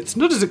rapier. That's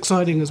not as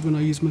exciting as when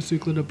I use my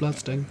circlet of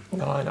blasting.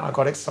 No, I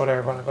got excited.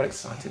 Everyone, I got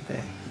excited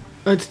there.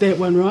 It's that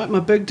one, right? My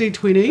big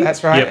D20.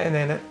 That's right. Yep. And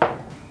then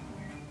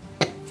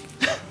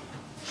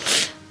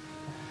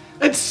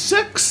It's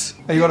 6.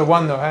 you got a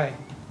 1 though, hey.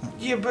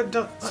 Yeah, but...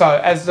 So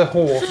as the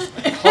horse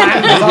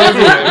clambers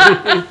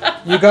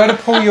over you, you go to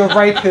pull your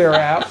rapier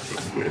out,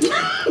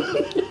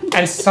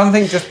 and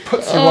something just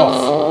puts you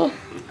off,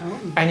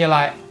 and you're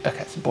like,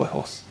 okay, it's a boy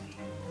horse,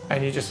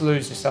 and you just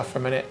lose yourself for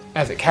a minute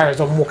as it carries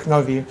on walking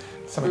over you.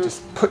 Something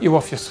just put you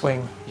off your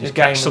swing. You Your just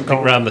game catch is something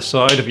gone. round the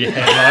side of your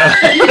head.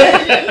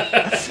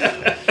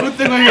 Good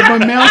thing I had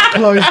my mouth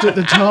closed at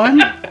the time.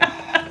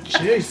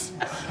 Jeez.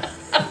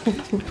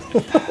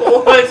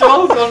 Oh, it's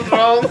all gone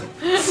wrong.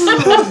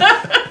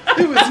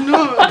 It was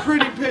not a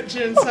pretty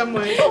picture in some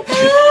ways.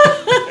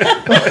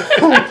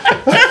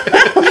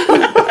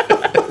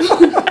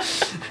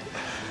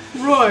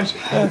 Right.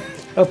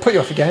 I'll put you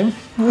off your game.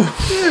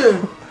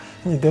 Yeah.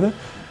 You did it.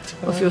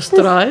 Of your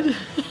stride.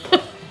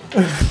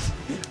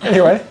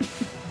 Anyway.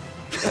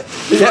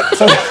 Yep,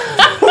 so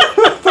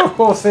the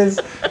horse is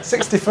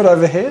 60 foot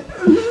over here.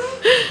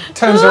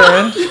 turns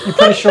around. You're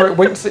pretty sure it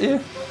winks at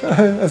you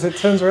as it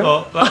turns around.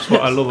 Oh, that's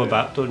what I love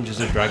about Dungeons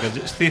and Dragons.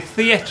 It's the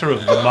theatre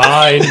of the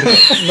mind.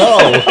 No.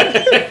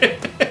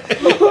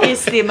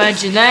 It's the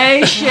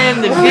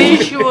imagination, the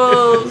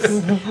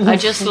visuals. I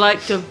just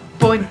like to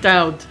point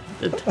out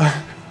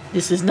that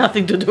this has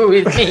nothing to do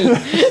with me.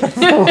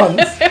 For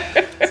once.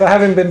 So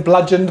having been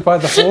bludgeoned by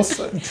the horse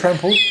and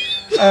trampled,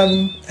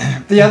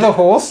 the other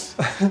horse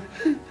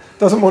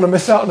doesn't want to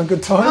miss out on a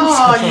good time.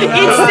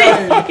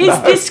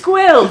 It's the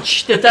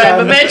squelch that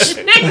I'm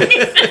imagining.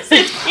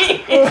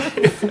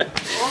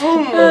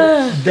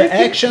 The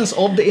actions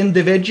of the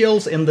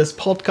individuals in this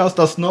podcast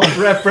does not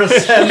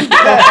represent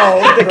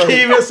the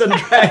Kiwis and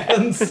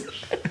Dragons.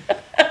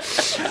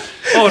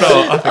 Oh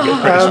no, I think it's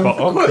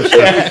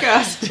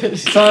pretty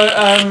spot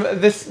on. So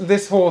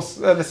this horse,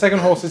 the second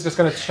horse, is just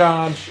going to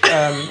charge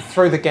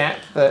through the gap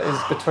that is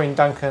between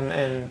Duncan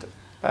and.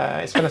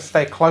 It's going to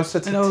stay closer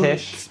to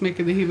Tish. Smack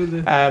in the head with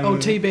the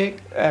teabag.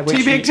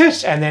 Teabag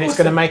Tish. And then it's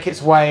going to make its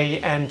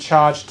way and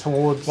charge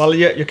towards. Well,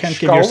 you can't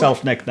give Skull.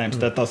 yourself nicknames.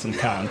 That doesn't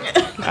count.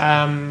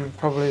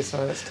 Probably,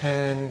 so that's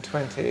 10,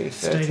 20, 30.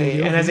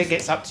 Stay And as it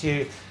gets up to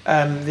you,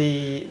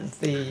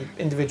 the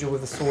individual with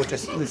the sword,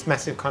 just this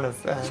massive kind of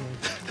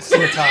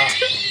scimitar,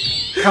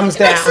 comes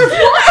down.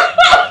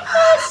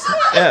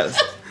 Yes.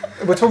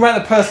 We're talking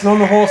about the person on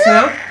the horse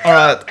now. All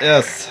right.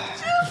 Yes.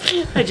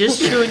 I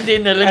just tuned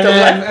in a And, little.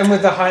 and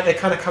with the height, they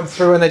kind of come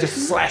through and they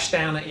just slash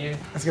down at you.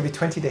 It's going to be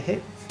 20 to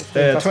hit.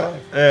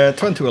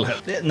 20 will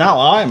hit. Now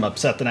I'm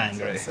upset and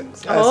angry.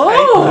 That's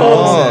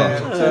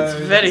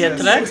very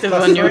attractive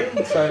on you.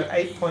 So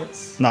 8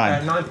 points.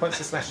 9. 9 points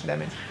of slashing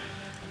damage.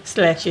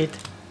 Slash it.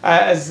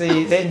 As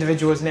the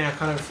individual is now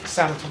kind of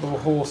saddled to the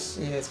horse,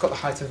 yeah, it's got the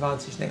height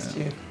advantage next to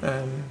you.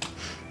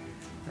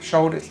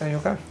 Shoulder, it's now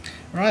your go.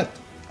 Right.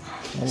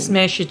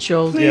 Smash it,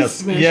 shoulder. Yes.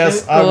 Smash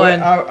Yes. it.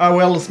 I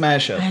will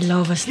smash I it.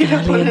 love a Get up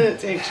on stallion.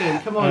 its action.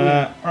 Come on.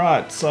 now.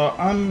 Right. So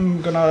I'm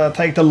gonna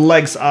take the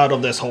legs out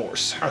of this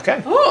horse.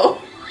 Okay.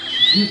 Oh!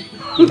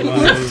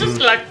 Just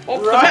like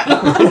Right.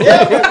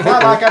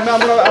 Like I'm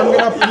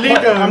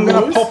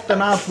gonna pop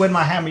them out with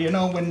my hammer. You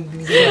know when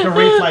the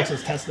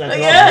reflexes tested.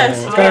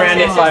 Yes. Go around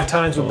it 5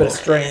 times with a bit of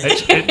string.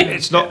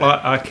 It's not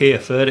like IKEA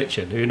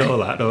furniture. You know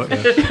that, don't you?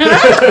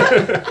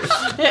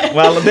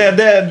 Well,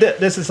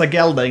 this is a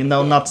gelding.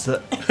 No nuts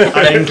are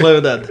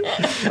included.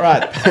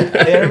 Right.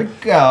 Here we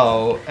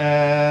go.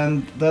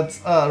 And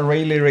that's a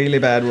really, really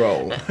bad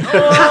roll.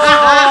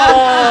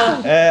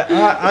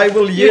 I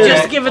will use. You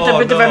just give it a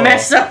bit of a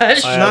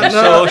massage. I am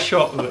No. so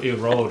shocked that you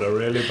rolled a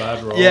really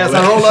bad roll. Yes,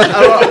 I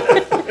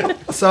rolled.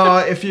 So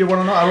if you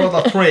want to know, I rolled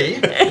a 3.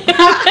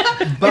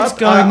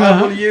 But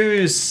I will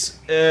use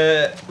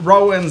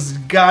Rowan's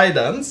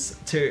guidance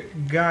to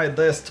guide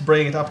this to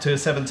bring it up to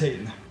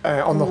 17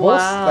 On the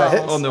horse, that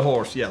hits. on the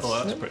horse. Yes.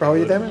 Oh, that's pretty Roll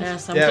your good. damage.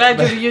 Yes, I'm Yeah, glad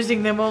but- you're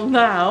using them all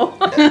now.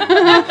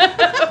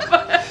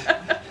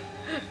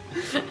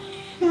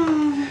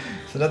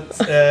 So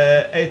that's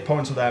 8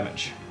 points of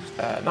damage.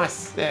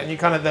 Nice. Yeah, and you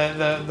kind of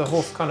the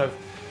horse kind of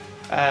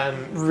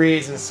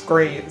rears and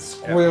squeals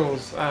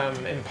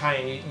in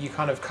pain. You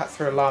kind of cut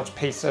through a large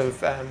piece of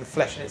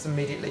flesh, and it's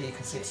immediately you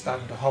can see it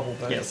starting to hobble,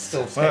 but it's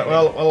still standing.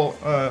 Well,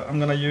 I'm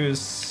gonna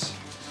use.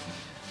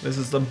 This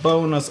is the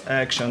bonus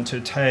action to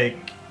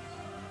take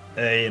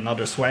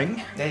another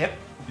swing Yeah.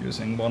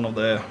 using one of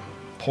the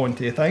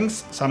pointy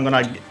things. So I'm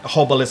gonna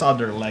hobble his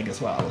other leg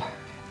as well.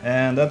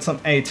 And that's an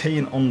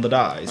 18 on the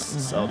dice,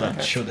 so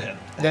that should hit.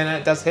 Then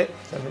it does hit,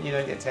 so you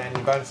don't get to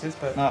any bonuses,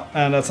 but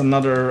And that's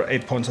another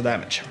 8 points of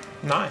damage.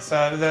 nice.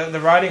 The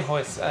riding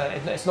horse,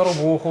 it's not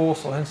a war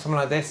horse or something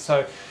like this,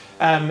 so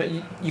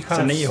you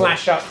kind of knee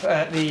slash up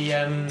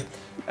the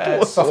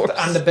soft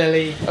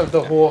underbelly of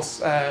the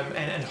horse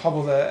and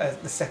hobble the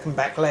second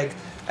back leg,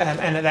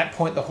 and at that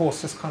point the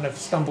horse just kind of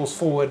stumbles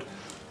forward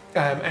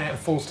and it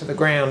falls to the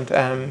ground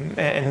and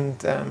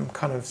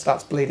kind of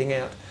starts bleeding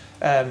out.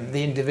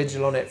 The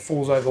individual on it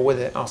falls over with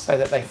it. I'll say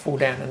that they fall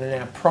down and are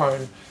now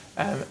prone,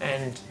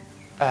 and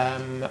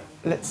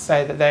let's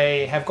say that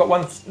they have got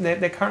one.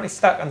 They're currently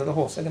stuck under the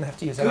horse. They're going to have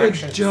to use an Good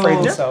action to free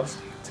job. themselves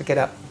to get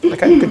up.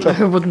 Okay, good job.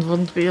 I wouldn't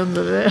want to be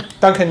under there.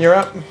 Duncan, you're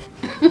up.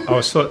 I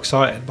was so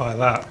excited by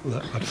that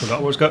I'd forgot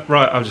what was going.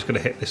 Right, I'm just going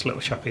to hit this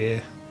little chappy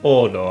here.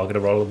 Oh no, I'm going to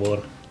roll a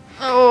 1.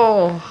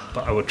 Oh.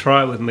 But I would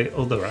try with my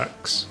other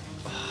axe.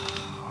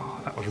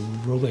 That was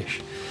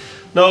rubbish.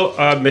 No,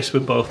 I missed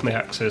with both my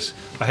axes.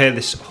 I hear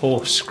this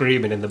horse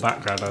screaming in the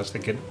background. I was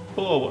thinking,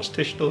 oh, what's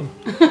Tish done?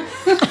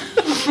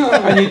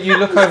 And you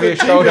look over your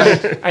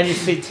shoulder and you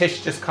see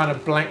Tish just kind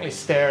of blankly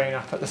staring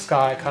up at the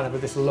sky, kind of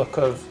with this look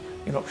of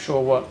you're not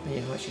sure what,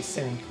 like she's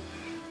seen,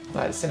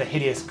 like it's in a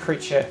hideous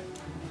creature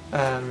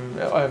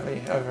over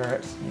it,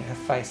 her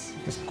face,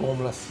 just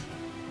gormless.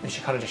 And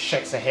she kind of just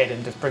shakes her head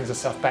and just brings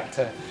herself back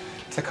to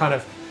kind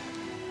of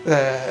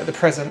the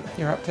present.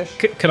 You're up, Tish.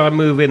 Can I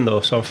move in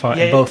though, so I'm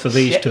fighting both of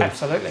these two?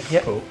 Absolutely.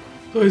 Yep. Cool.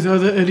 Those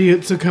other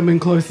idiots are coming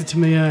closer to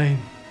me, eh?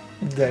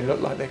 They look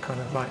like they're kind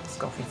of like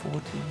skulking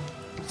forward to you.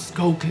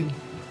 Skulking.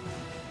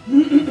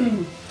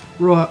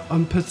 Right,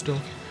 I'm pissed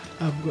off.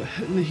 I've got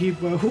hit in the head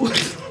by a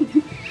horse.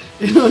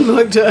 And I'd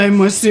like to aim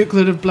my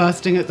circlet of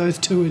blasting at those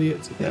two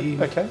idiots at the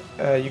end. Okay.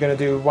 You're going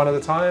to do one at a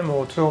time,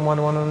 or two on one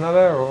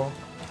another, or?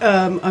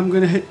 I'm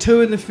going to hit 2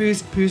 in the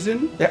first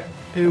person. Yep.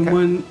 And Okay.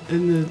 1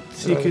 in the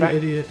second back.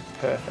 idiot.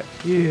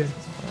 Perfect. Yeah.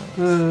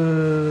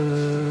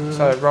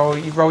 So roll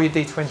your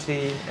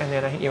d20, and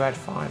then I think you add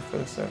 5 for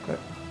the circlet.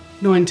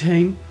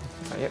 19.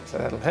 Oh, yep, so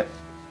that'll hit.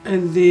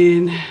 And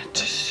then...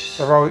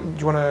 So roll. Do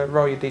you want to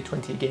roll your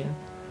d20 again?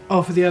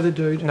 Oh, for the other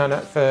dude. No,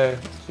 for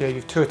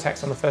you've 2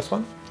 attacks on the first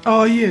one.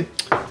 Oh, yeah.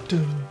 Duh.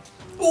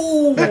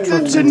 Oh, Natural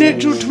that's a 20.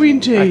 natural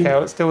 20. Okay,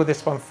 well, let's deal with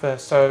this one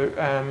first. So,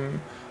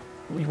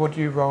 what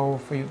do you roll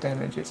for your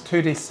damage? It's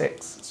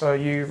 2d6. So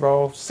you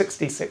roll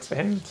 6d6 for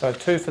him. So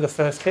 2 for the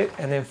first hit,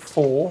 and then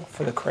 4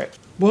 for the crit.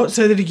 What?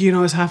 Say that again,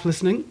 I was half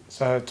listening.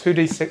 So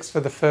 2d6 for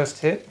the first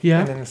hit,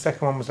 Yeah. and then the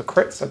second one was a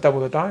crit, so double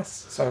the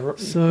dice. So,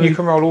 So- you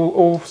can roll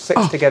all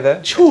 6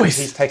 together. choice.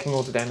 He's taking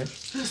all the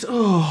damage. That's,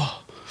 oh.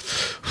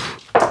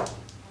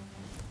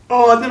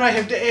 Oh, and then I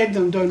have to add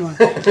them, don't I?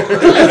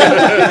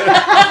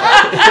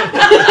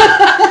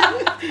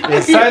 Yeah,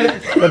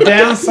 so the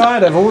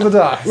downside of all the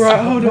dice. Right,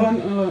 hold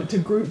on. To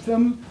group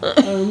them,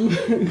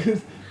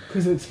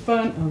 because it's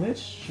fun. Oh, that's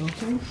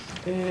shocking.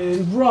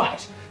 And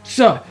right,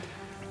 so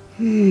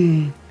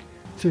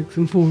 6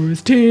 and 4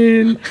 is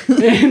 10,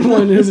 and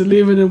 1 is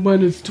 11, and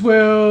 1 is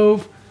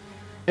 12,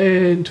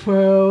 and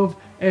 12,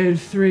 and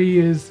 3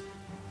 is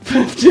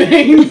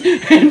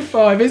 15, and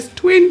 5 is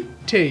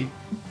 20.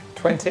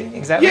 20,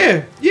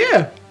 exactly.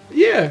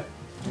 Yeah.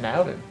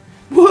 Nailed it.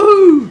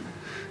 Woo!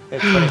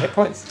 There's 20 hit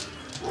points.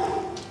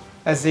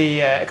 As he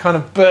kind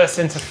of bursts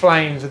into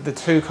flames with the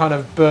 2 kind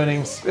of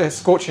burning,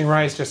 scorching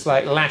rays just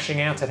like lashing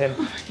out at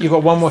him. You've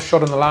got one more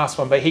shot on the last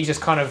one, but he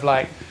just kind of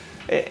like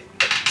it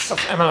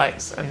sort of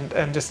emanates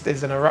and just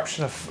there's an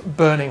eruption of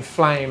burning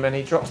flame, and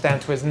he drops down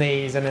to his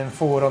knees and then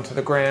forward onto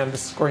the ground. The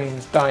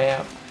screams die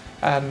out.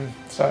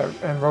 So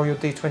roll your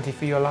d20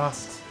 for your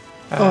last.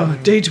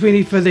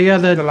 D20 for the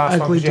other The last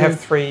one, ugly because you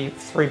have dude.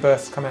 three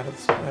bursts come out of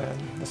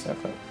the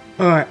circlet.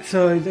 Alright,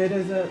 so that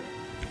is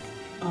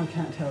I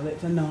can't tell,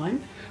 that's a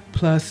 9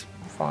 plus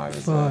 5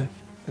 is 5.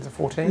 Is a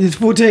 14. There's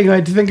 14, I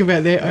had to think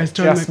about that. I was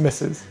trying Just to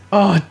misses.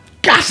 Oh,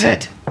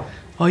 gutted!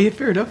 Oh, yeah,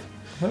 fair enough.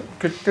 No,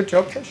 good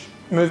job, Tish.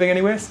 Moving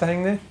anywhere?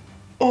 Staying there?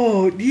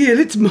 Oh, yeah,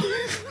 let's move.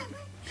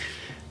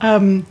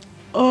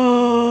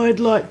 I'd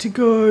like to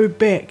go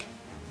back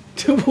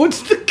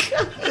towards the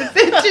car. Is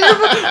that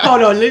terrible?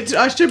 Hold on,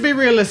 I should be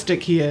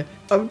realistic here.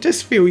 I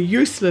just feel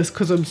useless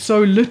because I'm so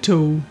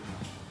little.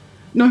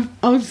 No,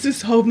 I'll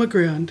just hold my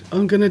ground.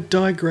 I'm going to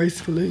die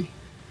gracefully.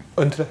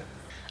 Unter.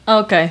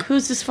 Okay,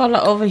 who's this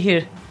fella over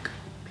here?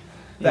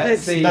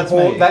 That's the that's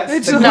horse. me. That's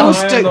It's the a guy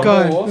horse on stick the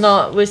guy. horse.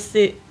 No, with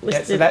the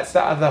Yeah, so that's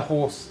the other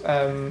horse.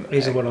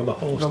 He's the one on the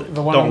horse.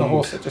 The one on the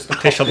horse that just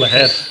Tish on the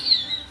head.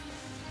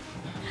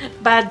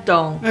 bad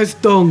dong. That's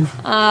Dong.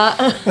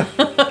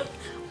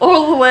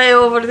 All the way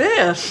over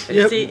there.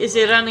 Yep. Is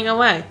he running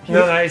away?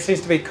 No, it seems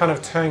to be kind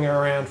of turning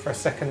around for a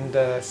second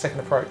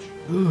approach.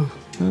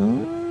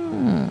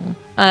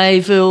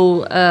 I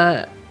will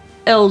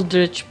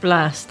Eldritch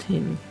blast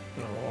him.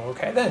 Oh,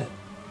 okay then.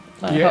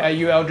 I Are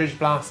you Eldritch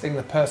blasting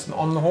the person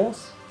on the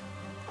horse?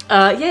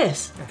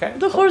 Yes. Okay.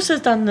 The horse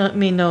has done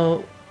me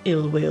no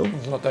ill will.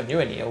 He's not done you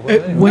any ill will.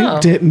 It anyway.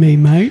 winked at me,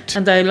 mate.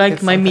 And I like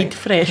It's my something. meat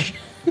fresh.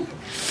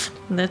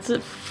 That's a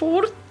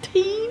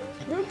 14.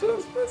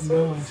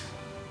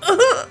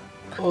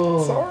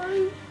 Oh.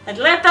 Sorry. And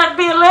let that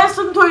be a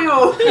lesson to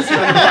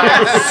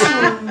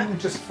you.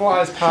 Just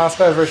flies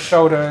past over his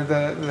shoulder.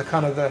 The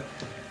kind of the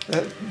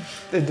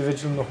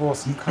individual on the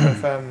horse and kind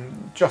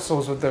of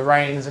jostles with the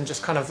reins and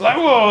just kind of like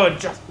whoa,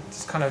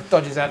 just kind of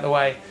dodges out the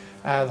way.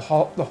 The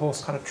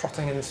horse kind of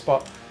trotting in the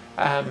spot,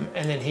 and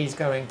then he's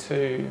going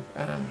to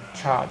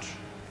charge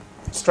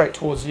straight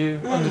towards you,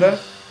 Underdo.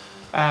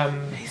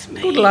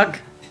 Good luck.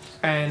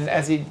 And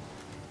as he,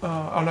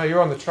 oh no,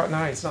 you're on the trot.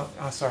 No, he's not.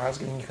 Oh, sorry, I was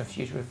getting you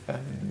confused with the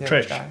other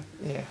Trish. guy.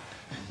 Yeah.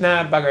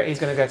 Nah, bugger it. He's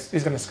gonna go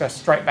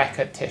straight back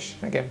at Tish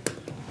again.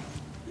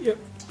 Yep.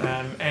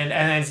 And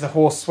as the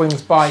horse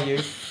swings by you,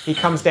 he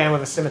comes down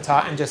with a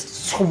scimitar and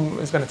just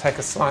is going to take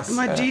a slice. Am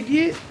I dead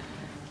yet?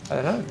 I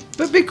don't know.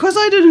 But because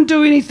I didn't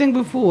do anything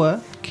before,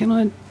 can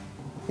I...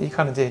 You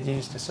kind of did. You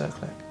used to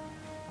circle it.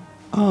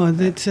 Oh,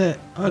 that's it.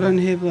 I don't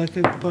have like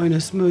a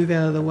bonus move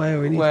out of the way or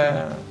anything.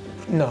 Well,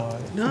 no.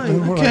 No,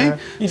 okay.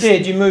 You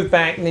did. You moved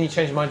back, and then you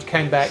changed your mind. You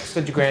came back,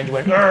 stood your ground. You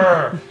went,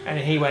 "Arr!" And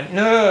then he went,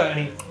 no, and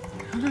he.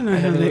 I don't know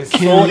And how then with that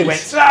his sword, he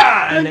counts. went,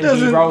 ah! And then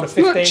he rolled a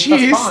 15 It's not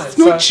plus chess. 5. It's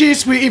not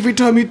chess where every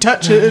time you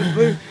touch it,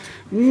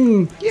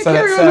 Yeah, So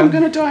carry that's, on. I'm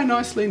going to die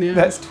nicely now.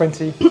 That's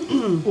 20.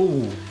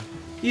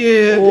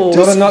 Yeah, Oh. it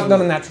Not just not a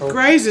natural.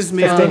 grazes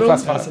me. 15 a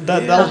plus little. 5.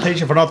 That'll teach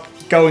you for not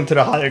going to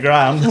the higher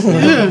ground.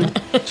 Yeah.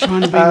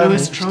 Trying to be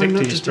nice, trying Stick to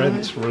not your to die.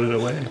 strengths, running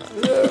away.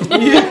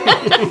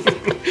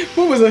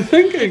 What was I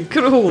thinking?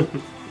 Cruel.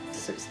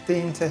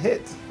 16 to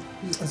hit.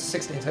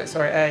 16 to hit,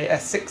 sorry. A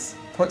 6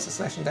 points of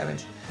slashing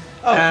damage.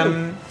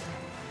 Oh,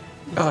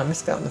 cool. I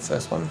missed out on the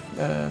first one.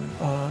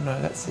 Oh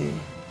no, that's the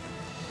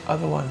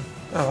other one.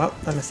 Oh well,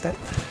 I missed that.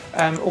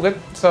 All good.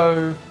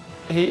 So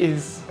he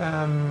is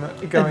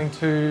going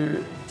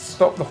to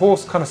stop. The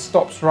horse kind of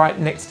stops right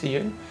next to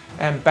you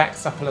and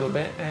backs up a little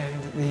bit,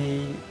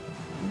 and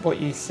what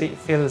you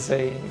feel is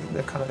the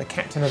kind of the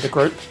captain of the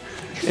group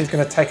is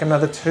going to take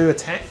another 2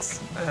 attacks.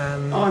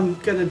 I'm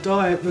gonna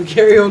die if we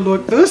carry on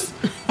like this.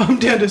 I'm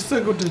down to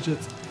single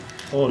digits.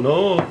 Oh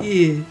no.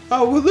 Yeah.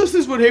 Oh well, this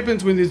is what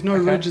happens when there's no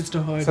Okay. ridges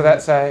to hide. So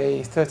that's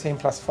a 13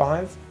 plus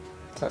 5. So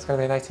that's going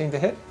to be an 18 to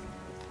hit.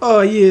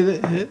 Oh yeah,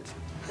 that hits.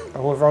 I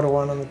will roll a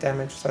 1 on the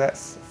damage, so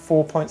that's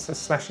 4 points of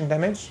slashing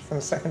damage from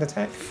the second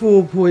attack.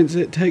 4 points.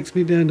 It takes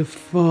me down to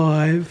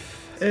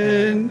 5,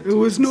 and it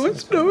was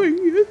nice knowing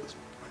you.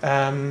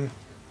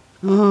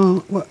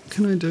 Oh, what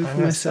can I do I'm for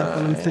gonna myself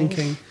while I'm say-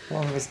 thinking?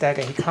 Along with his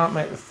dagger, he can't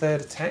make the third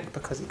attack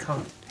because he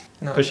can't.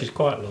 No, Because she's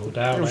quite low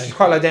down. she's Eh?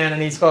 quite low down,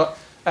 and he's got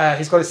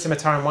his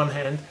scimitar in one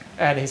hand,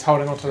 and he's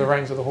holding onto the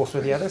reins of the horse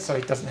with the other, so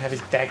he doesn't have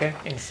his dagger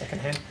in his second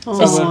hand. Oh,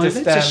 we'll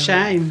just, that's a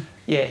shame.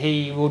 Yeah,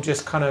 he will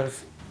just kind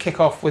of kick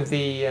off with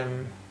the.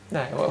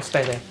 No, it'll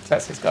stay there. So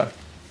that's his go.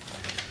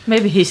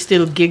 Maybe he's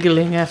still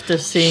giggling after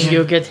seeing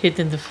you get hit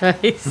in the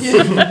face.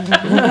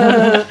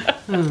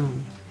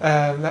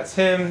 That's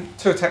him.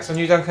 2 attacks on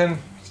you, Duncan.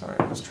 Sorry,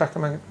 I was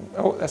tracking my.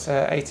 Oh, that's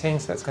a 18,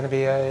 so that's going to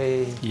be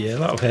a. Yeah,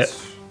 that'll hit.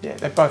 Yeah,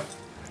 they both.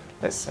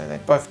 Let's say they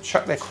both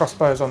chuck their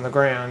crossbows on the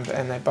ground,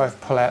 and they both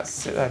pull out,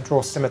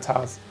 draw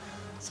scimitars.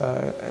 So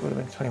it would have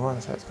been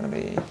 21. So it's going to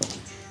be.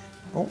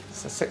 Oh,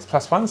 it's a 6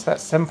 plus 1, so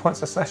that's 7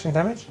 points of slashing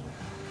damage.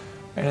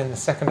 And then the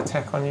second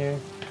attack on you,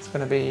 it's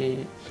going to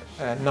be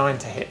 9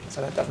 to hit,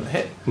 so that doesn't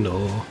hit.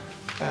 No.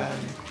 Yeah.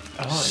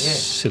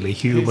 Silly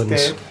He's humans.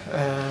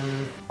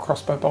 dead.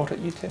 Crossbow bolt at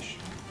you, Tish.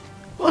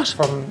 What?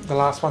 From the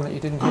last one that you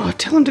didn't hit. Oh,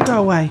 tell him to go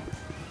away.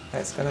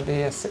 That's going to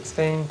be a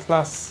 16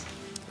 plus.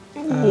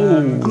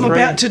 I'm 3.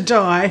 about to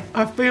die.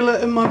 I feel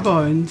it in my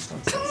bones. So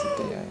that's a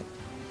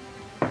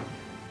D8.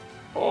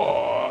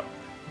 Oh,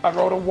 I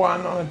rolled a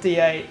 1 on a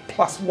D8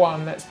 plus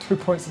 1. That's 2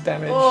 points of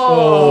damage.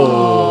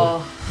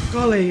 Oh.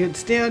 Golly,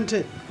 it's down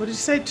to, what did you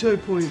say, 2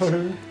 points?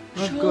 2.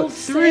 I've Jules, got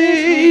save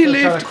 3 So kind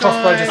left, of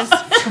crossbow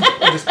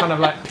guys. just kind of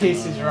like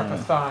pierces your upper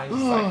thigh.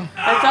 Just like,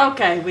 That's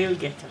okay, we'll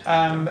get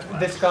her.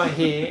 this guy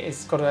here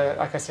is got to,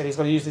 like I said, he's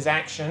got to use his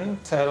action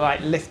to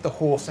like lift the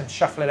horse and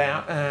shuffle it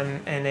out,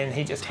 and then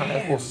he just kind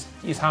of will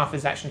use half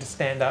his action to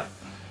stand up,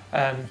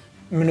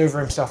 maneuver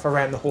himself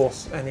around the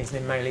horse, and he's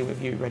in melee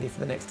with you, ready for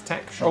the next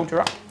attack.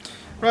 Shoulder up.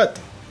 Right.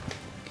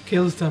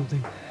 Kill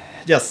something.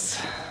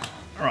 Yes.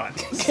 Alright.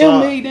 Kill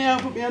me now,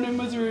 put me under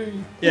misery.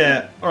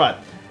 Yeah, alright.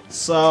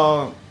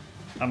 So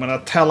I'm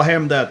gonna tell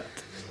him that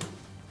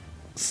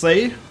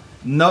see,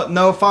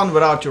 no fun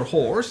without your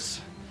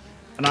horse.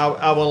 And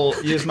I will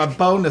use my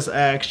bonus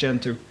action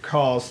to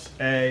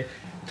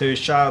to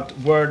shout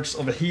words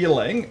of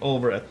healing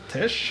over at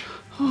Tish.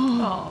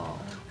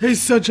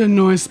 He's such a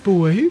nice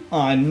boy.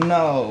 I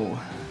know.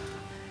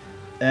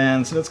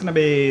 And so that's gonna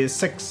be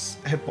 6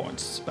 hit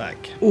points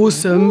back.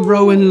 Awesome,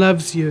 Rowan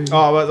loves you.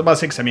 Oh, well, by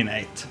 6 I mean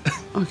 8.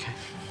 Okay.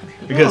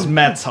 Because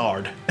math's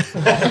hard.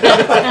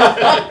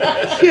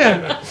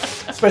 Yeah.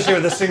 Especially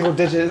with the single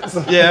digits.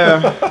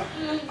 Yeah.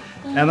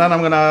 And then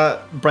I'm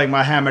gonna bring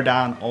my hammer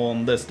down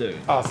on this dude.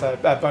 Oh, so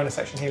bonus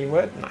action healing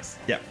word. Nice.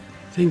 Yep.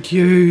 Thank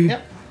you.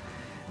 Yep.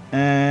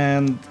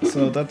 And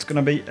so that's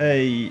gonna be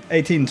a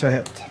 18 to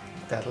hit.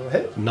 That'll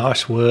hit.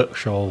 Nice work,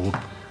 Shoal.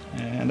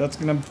 And that's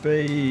gonna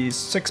be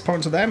 6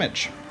 points of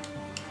damage.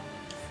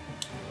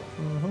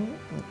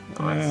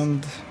 Nice.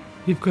 And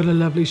You've got a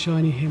lovely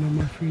shiny hammer,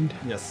 my friend.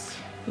 yes.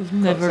 You've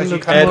never So you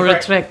looked kind of more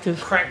crack- attractive.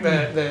 Crack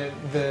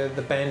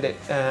the bandit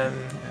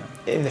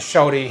in the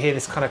shoulder. You hear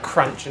this kind of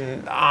crunch,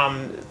 and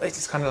they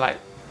just kind of like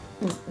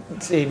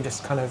see him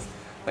just kind of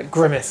like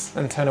grimace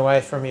and turn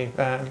away from you.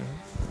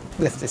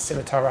 Lift his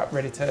scimitar up,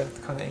 ready to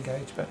kind of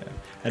engage. But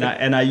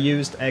And I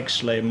used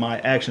actually my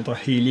action to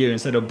heal you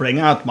instead of bring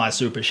out my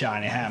super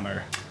shiny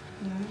hammer.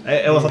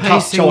 It was a tough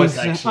Pacing choice was-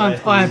 actually.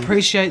 I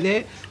appreciate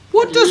that.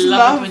 What does Love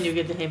love? it when you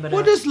get the hammer What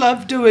out. does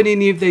love do in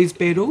any of these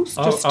battles?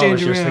 I Just was stand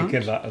just around.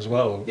 thinking that as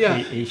well. Yeah.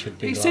 He should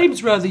be He like,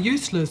 seems rather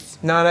useless.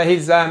 no,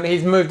 he's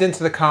moved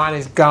into the car and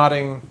he's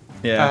guarding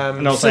Yeah.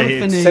 And also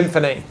Symphony.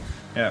 Symphony.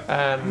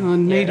 yeah. Oh,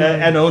 neat.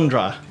 And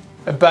Undra.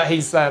 But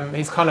he's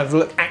kind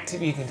of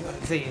active. You can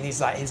see, and he's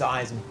like his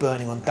eyes are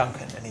burning on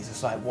Duncan, and he's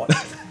just like watching,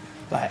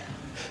 like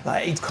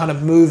he's kind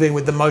of moving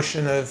with the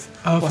motion of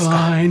A what's going.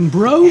 fine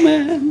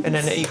bromance. And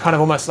then he kind of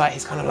almost like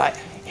he's kind of like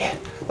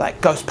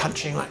ghost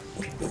punching like.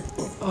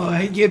 Oh,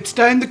 yep,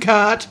 stay in the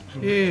cart.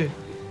 Yeah.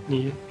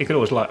 Yeah. He could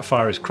always like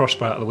fire his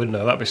crossbow out the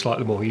window. That'd be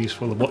slightly more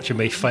useful than watching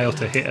me fail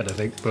to hit it, I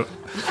think. But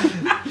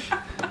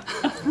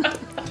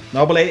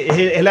No, but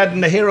he let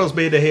the heroes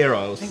be the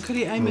heroes. And could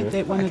he aim at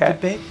that one Okay.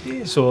 at the back?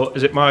 Yeah. so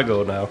is it my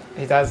go now?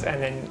 He does,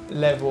 and then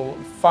Lev will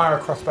fire a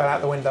crossbow out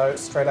the window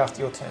straight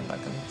after your turn,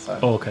 Duncan. So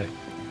Oh, okay.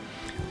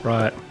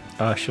 Right.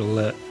 I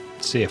shall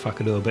see if I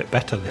can do a bit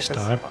better this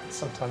because time.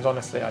 sometimes,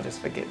 honestly, I just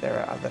forget there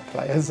are other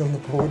players on the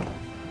board.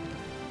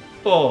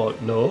 Oh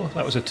no,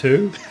 that was a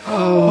 2.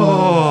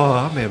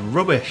 Oh, I'm in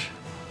rubbish.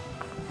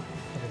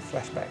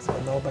 Flashbacks of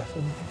the Null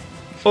battle.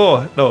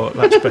 Oh no,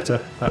 that's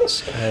better.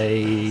 That's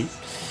a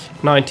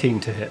 19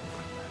 to hit.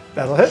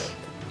 That'll hit.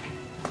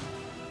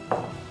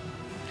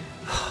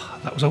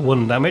 That was a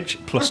 1 damage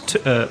plus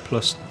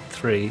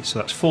 3, so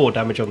that's 4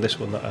 damage on this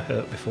one that I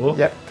hurt before.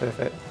 Yep,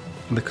 perfect.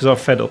 And because I'm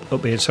fed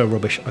up being so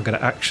rubbish, I'm going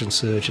to action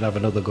surge and have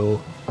another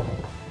go.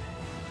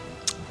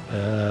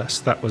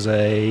 So that was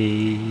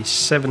a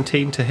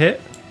 17 to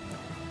hit,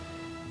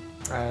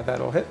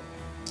 That'll hit.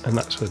 and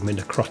that's with my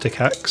necrotic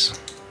axe.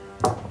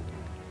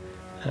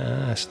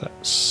 So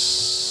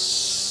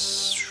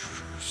that's...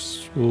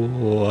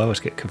 Oh, I always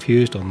get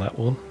confused on that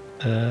one.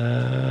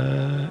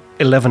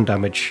 11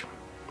 damage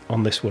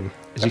on this one.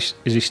 Is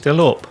he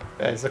still up?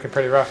 Yeah, he's looking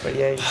pretty rough, but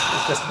yeah, he's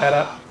just about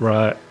up.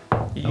 Right.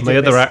 You And did the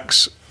other miss.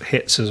 axe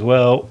hits as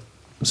well,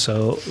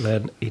 so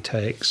then he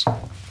takes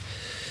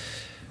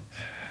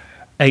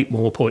 8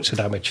 more points of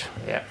damage.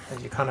 Yeah,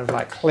 and you kind of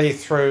like clear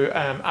through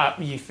up.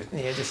 You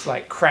just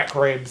like crack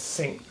ribs,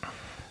 sink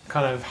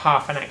kind of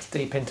half an axe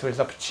deep into his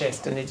upper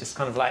chest, and he just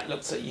kind of like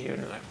looks at you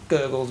and like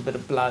gurgles a bit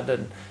of blood,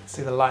 and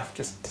see the life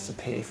just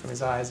disappear from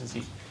his eyes as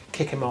you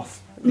kick him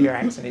off your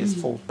axe, and he just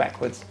falls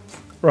backwards.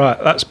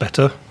 Right, that's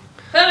better.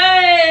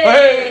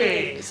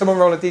 Hey! Someone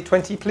roll a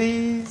d20,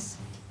 please,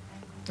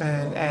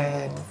 and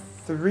add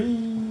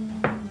 3.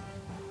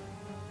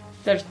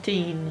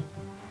 13.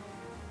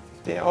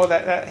 Yeah, oh,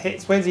 that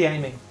hits. Where's he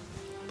aiming?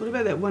 What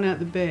about that one out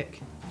the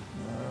back?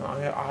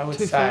 I would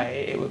Too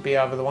say it would be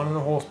either the one on the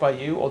horse by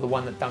you or the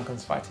one that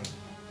Duncan's fighting.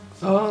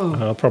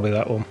 Oh. Probably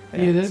that one.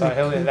 Yeah, that'd so be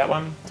he'll cool. hit that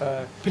one.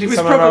 So But he was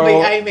someone probably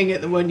roll- aiming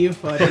at the one you're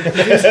fighting.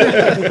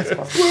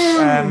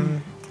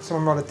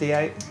 Someone roll a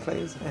d8,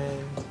 please,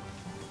 and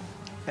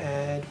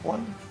add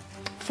 1.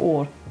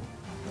 4.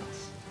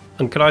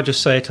 And can I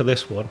just say to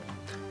this one,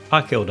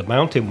 I killed a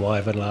mountain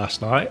wyvern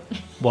last night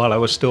while I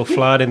was still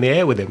flying in the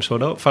air with him, so I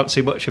don't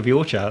fancy much of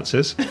your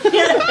chances.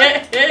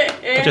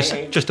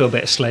 Just do a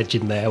bit of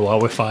sledging there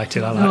while we're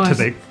fighting, I like to Nice.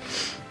 think.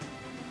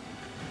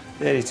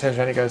 Then he turns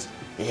around and goes,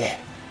 yeah,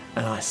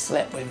 and I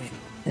slept with you.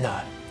 No,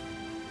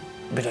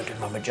 we don't do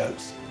mama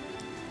jokes.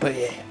 But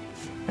yeah.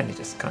 And he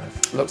just kind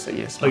of looks at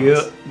you.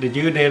 Smiles. Did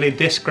you nearly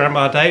diss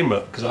Grandma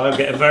Damer? Because I'm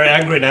getting very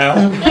angry now.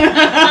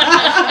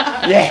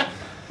 Yeah,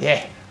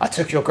 I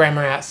took your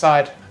grandma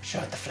outside,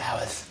 showed the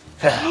flowers.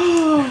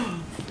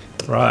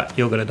 Right,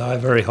 you're going to die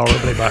very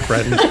horribly, my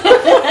friend.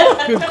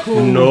 Good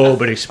call.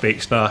 Nobody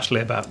speaks nicely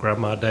about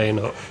Grandma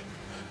Dana.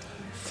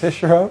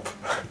 Fish her up.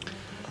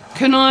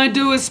 Can I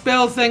do a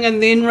spell thing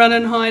and then run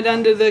and hide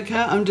under the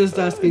car? I'm just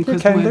asking You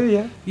because can do,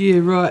 yeah. Yeah,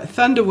 right.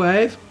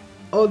 Thunderwave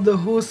on the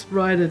horse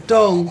rider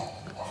dong.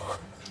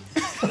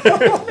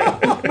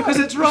 Because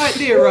it's right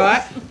there,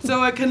 right?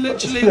 So I can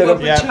literally Split whip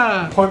up, a yeah.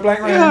 char. Point blank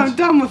range. Yeah, I'm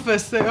done with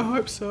this thing. I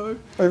hope so.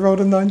 I rolled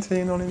a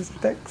 19 on his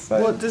dex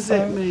save. What does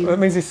that mean? Well, it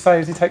means he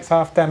saves, he takes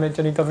half damage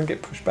and he doesn't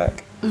get pushed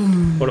back.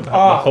 What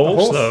about the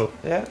horse, though?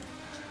 Yeah.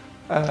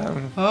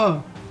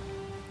 Oh,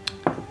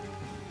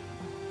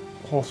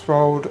 Horse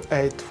rolled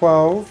a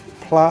 12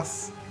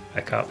 plus.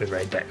 I can't be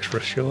very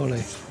dexterous, surely.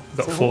 I've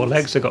got 4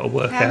 legs I've got to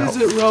work how out. does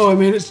it roll? I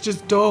mean, it's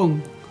just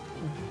dong.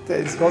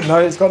 It's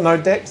got no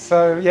dex,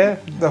 so yeah,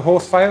 the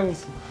horse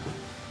fails.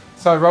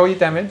 So roll your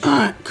damage.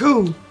 Alright,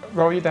 cool.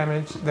 Roll your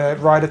damage. The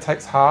rider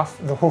takes half.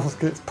 The horse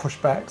gets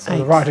pushed back, so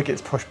the 8. rider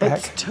gets pushed back.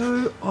 It's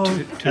 2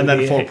 of... And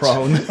then 4 D8s.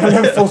 prone. And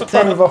then falls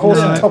prone with a horse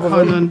on top of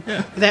hold him.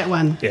 on. That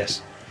one.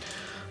 Yes.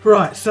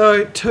 Right,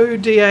 so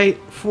 2d8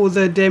 for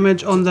the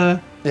damage on the...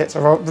 Yeah,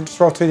 so just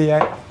roll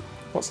 2d8.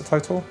 What's the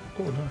total?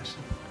 Oh, nice.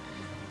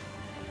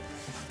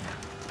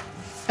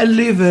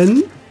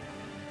 11.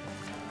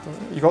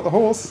 You got the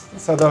horse.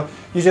 So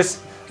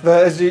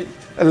as you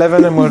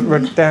 11, and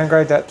we'll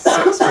downgrade that to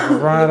 6 for the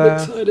I'm rider.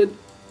 excited.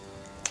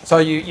 So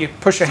you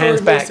push your Sorry,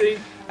 hands back, Lucy.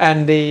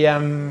 and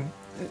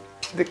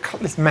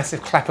this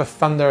massive clap of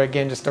thunder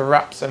again just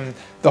erupts, and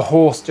the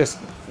horse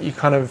you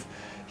kind of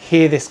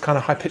hear this kind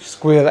of high-pitched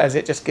squeal as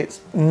it just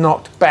gets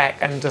knocked back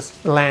and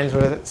just lands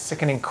with a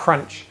sickening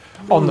crunch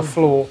on the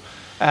floor.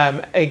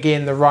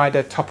 Again, the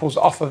rider topples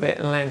off of it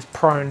and lands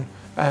prone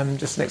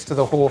just next to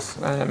the horse,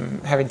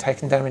 having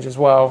taken damage as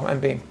well and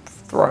being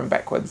thrown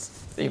backwards,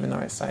 even though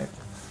it's safe.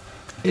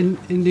 And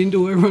then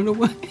do I run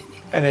away?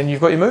 And then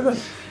you've got your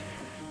movement.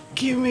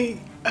 Give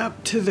me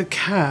up to the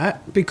cart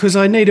because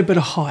I need a bit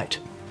of height.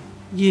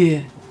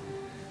 Yeah.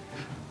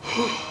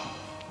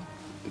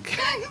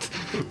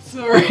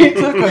 Sorry,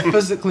 it's like I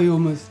physically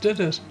almost did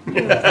it.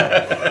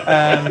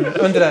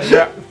 Underda,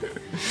 you're up.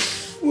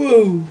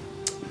 Whoa.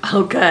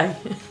 Okay.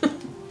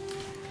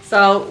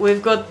 So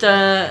we've got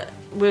the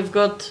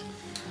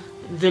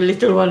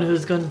little one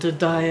who's going to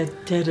die a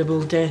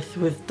terrible death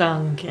with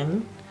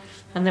Duncan,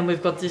 and then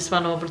we've got this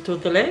one over to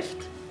the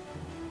left.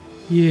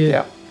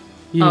 Yeah.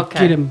 Yeah, Okay.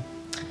 get him.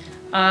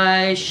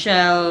 I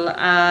shall.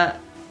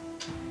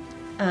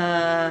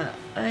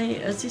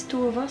 Is this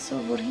 2 of us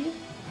over here?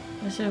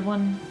 Is there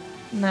one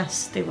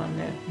nasty one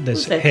there? There's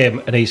Who's that?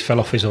 him, and he's fell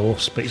off his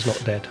horse, but he's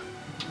not dead.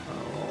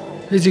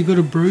 Has he got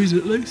a bruise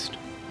at least?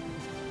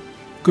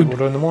 Good. We'll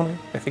do in the morning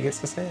if he gets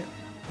to see it.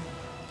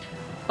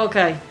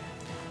 Okay.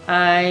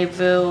 I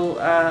will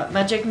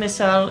magic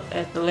missile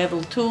at the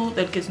level 2.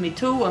 That gives me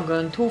 2. I'm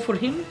going 2 for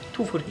him.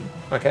 2 for him.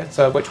 Okay,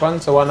 so which one?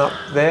 So one up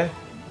there?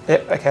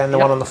 Yep, okay, and the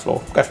Yep. one on the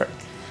floor. Go for it.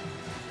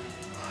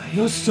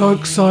 You're so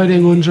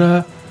exciting,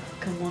 Andrea.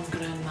 Come on,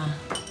 Grandma.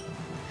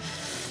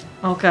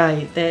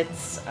 Okay,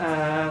 that's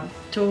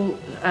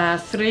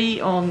 3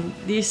 on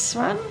this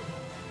one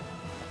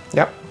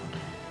Yep.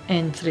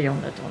 and 3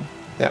 on that one.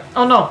 Yep.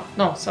 Oh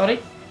no, sorry.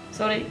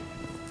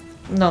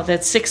 No,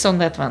 that's 6 on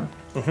that one.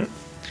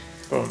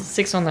 Boom.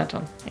 6 on that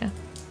one. Yeah.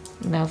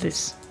 Now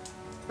this.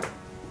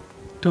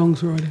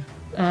 Dong's ready.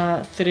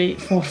 3,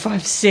 4,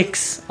 5,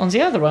 6 on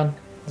the other one.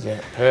 Yeah,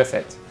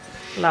 perfect.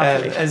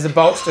 Lovely. As the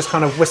bolts just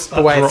kind of wisp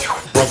away. Rob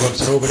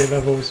so many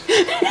levels.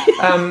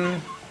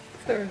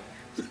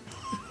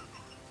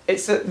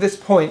 It's at this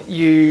point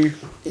you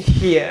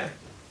hear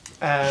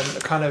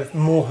kind of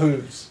more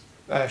hooves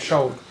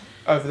shouldered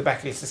over the back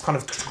of you. It's this kind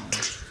of.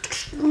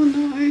 Oh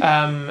no.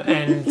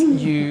 And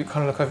you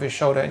kind of look over your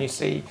shoulder and you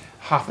see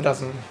half a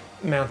dozen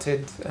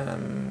mounted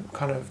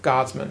kind of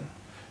guardsmen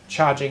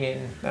charging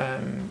in,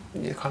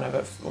 you're kind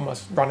of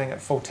almost running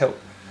at full tilt.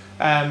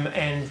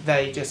 And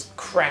they just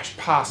crash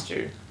past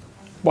you.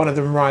 One of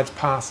them rides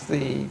past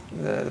the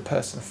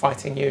person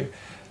fighting you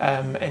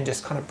and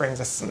just kind of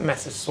brings a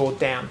massive sword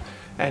down.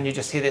 And you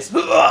just hear this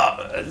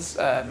as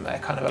a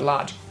kind of a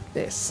large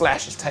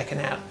slash is taken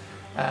out.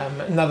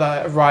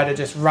 Another rider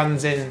just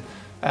runs in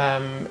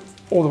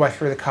all the way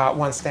through the cart,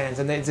 one stands,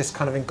 and they're just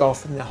kind of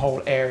engulfing the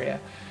whole area.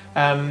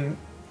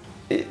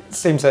 It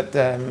seems that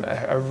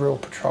a real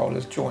patrol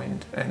has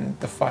joined and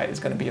the fight is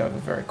going to be over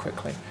very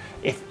quickly.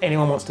 If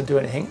anyone wants to do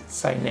anything,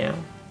 say now,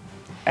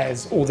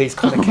 as all these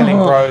kind of killing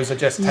bros are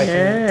just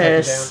taken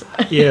down.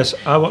 Yes,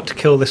 I want to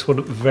kill this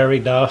one very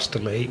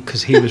nastily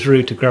because he was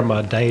rude to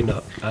Grandma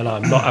Dana, and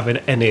I'm not having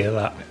any of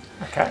that.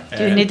 Okay.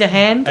 Do you need a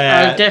hand?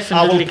 I'll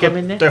definitely come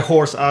in there. The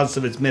horse adds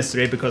of its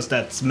mystery because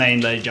that's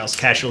mainly just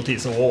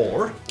casualties of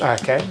war.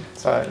 Okay.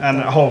 So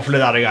And hopefully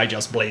the other guy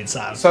just bleeds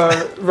out. so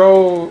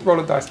roll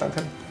a dice,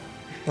 Duncan.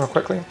 Real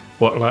quickly.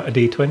 What, like a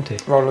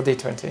D20? Roll a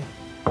d20.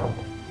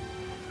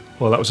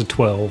 Well, that was a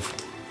 12.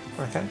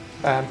 Okay.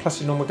 Plus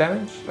your normal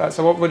damage.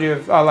 So what would you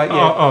have? Oh, like you.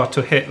 Oh,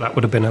 to hit, that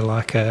would have been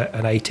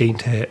an 18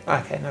 to hit.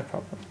 Okay, no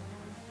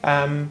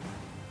problem.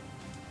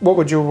 What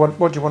would you want?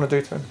 What do you want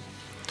to do to him?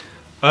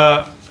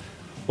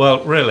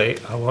 Well, really,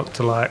 I want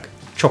to like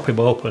chop him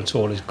open so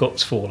all his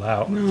guts fall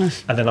out,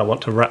 Nice. and then I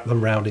want to wrap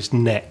them round his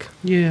neck.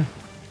 Yeah.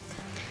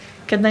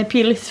 Can I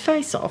peel his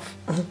face off?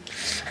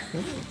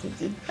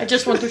 I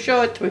just want to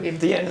show it to him.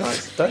 Yeah,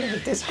 nice. Don't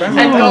hit this And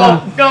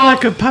grandma. go.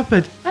 Like a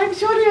puppet. I'm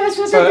sorry, I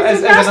was So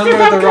as a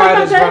number of the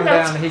riders run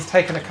down, he's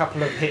taken a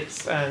couple of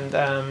hits and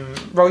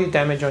roll your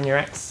damage on your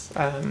axe.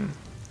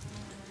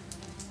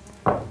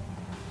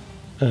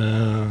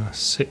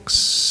 6,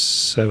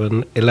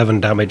 7,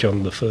 11 damage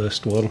on the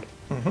first one.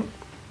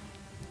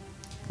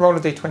 Roll a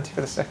d20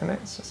 for the second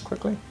axe, just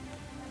quickly.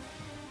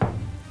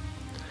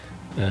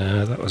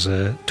 That was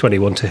a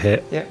 21 to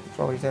hit. Yeah,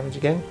 roll your damage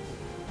again.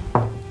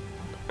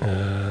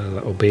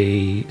 That will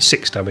be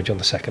 6 damage on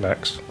the second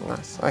axe.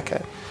 Nice,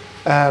 okay.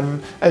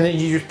 And then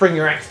you just bring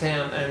your axe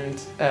down and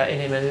in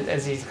him, and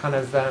as he's kind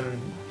of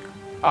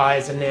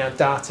eyes are now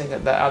darting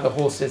at the other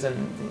horses,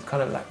 and he's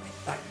kind of like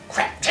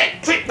crap,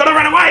 quick, gotta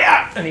run away!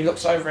 Ah! And he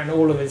looks over, and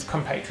all of his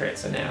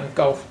compatriots are now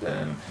engulfed,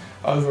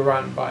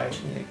 overrun by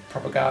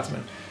proper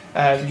guardsmen.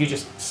 You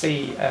just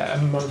see a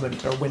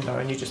moment or a window,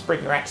 and you just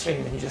bring your axe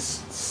in, and you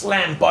just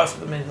slam both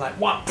of them in like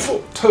 1,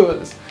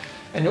 2,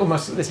 and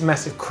almost this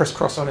massive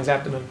crisscross on his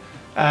abdomen.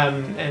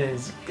 And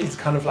he's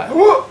kind of like,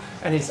 whoa!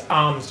 And his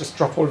arms just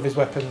drop all of his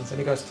weapons, and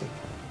he goes to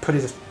put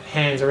his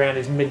hands around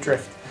his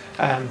midriff.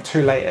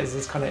 Too late, as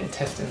his kind of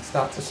intestines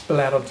start to spill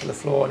out onto the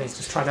floor, and he's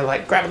just trying to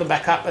like grab them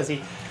back up as he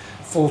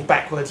falls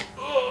backwards.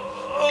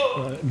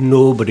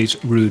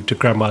 Nobody's rude to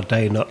Grandma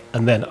Dana,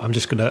 and then I'm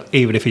just gonna,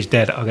 even if he's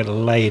dead, I'm gonna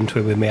lay into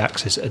him with my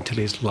axes until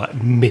he's like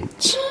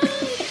mince.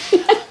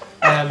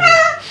 And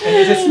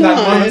you just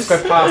that moments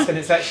go past, and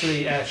it's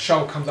actually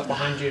Shoal comes up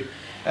behind you.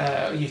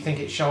 You think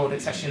it's Shoal,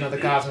 it's actually another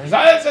guardsman. He's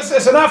like,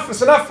 it's enough,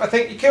 it's enough. I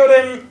think you killed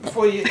him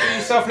before you did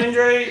yourself an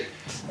injury.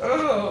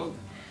 Oh,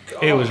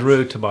 God. He was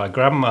rude to my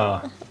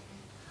grandma.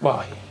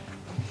 Well,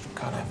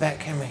 can't have that,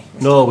 can we?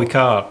 No, we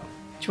can't.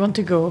 Do you want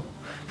to go?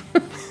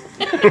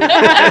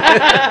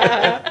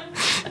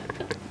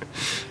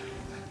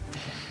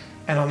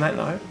 And on that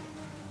note,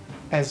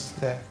 as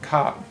the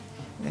cart,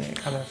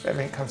 kind of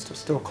everything comes to a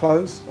still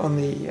close on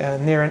the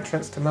near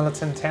entrance to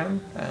Millerton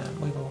town,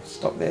 we will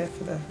stop there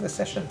for the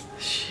session.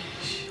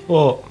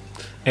 Oh,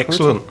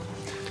 excellent.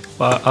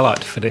 Well, I like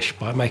to finish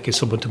by making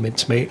someone to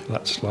mince meat.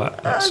 That's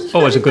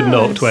always a good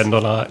note to end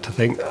on, I like to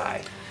think.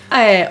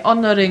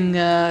 Honouring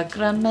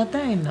Grandma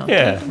Dana.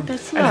 Yeah. I think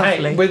that's And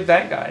lovely. hey, with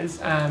that, guys,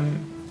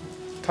 time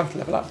to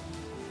level up.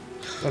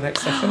 For the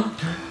next session,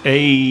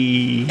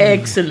 Hey.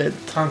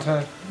 Excellent. time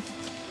to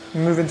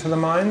move into the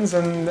mines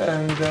and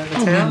the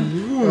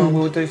town.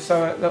 We'll do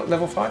so at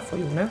level 5 for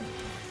you now.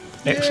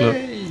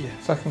 Excellent.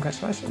 So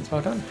congratulations,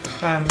 well done.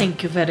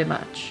 Thank you very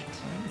much.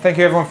 Thank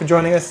you everyone for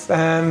joining us.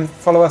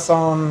 Follow us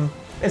on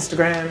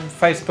Instagram,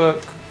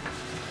 Facebook.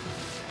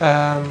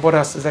 What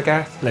else is there,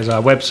 Gareth? There's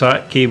our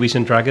website, Kiwis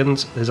and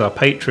Dragons. There's our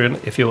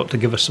Patreon. If you want to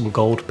give us some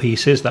gold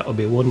pieces, that would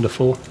be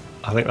wonderful.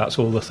 I think that's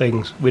all the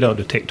things. We don't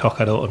do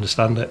TikTok. I don't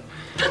understand it.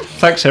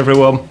 Thanks,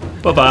 everyone.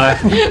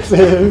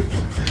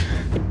 Bye-bye.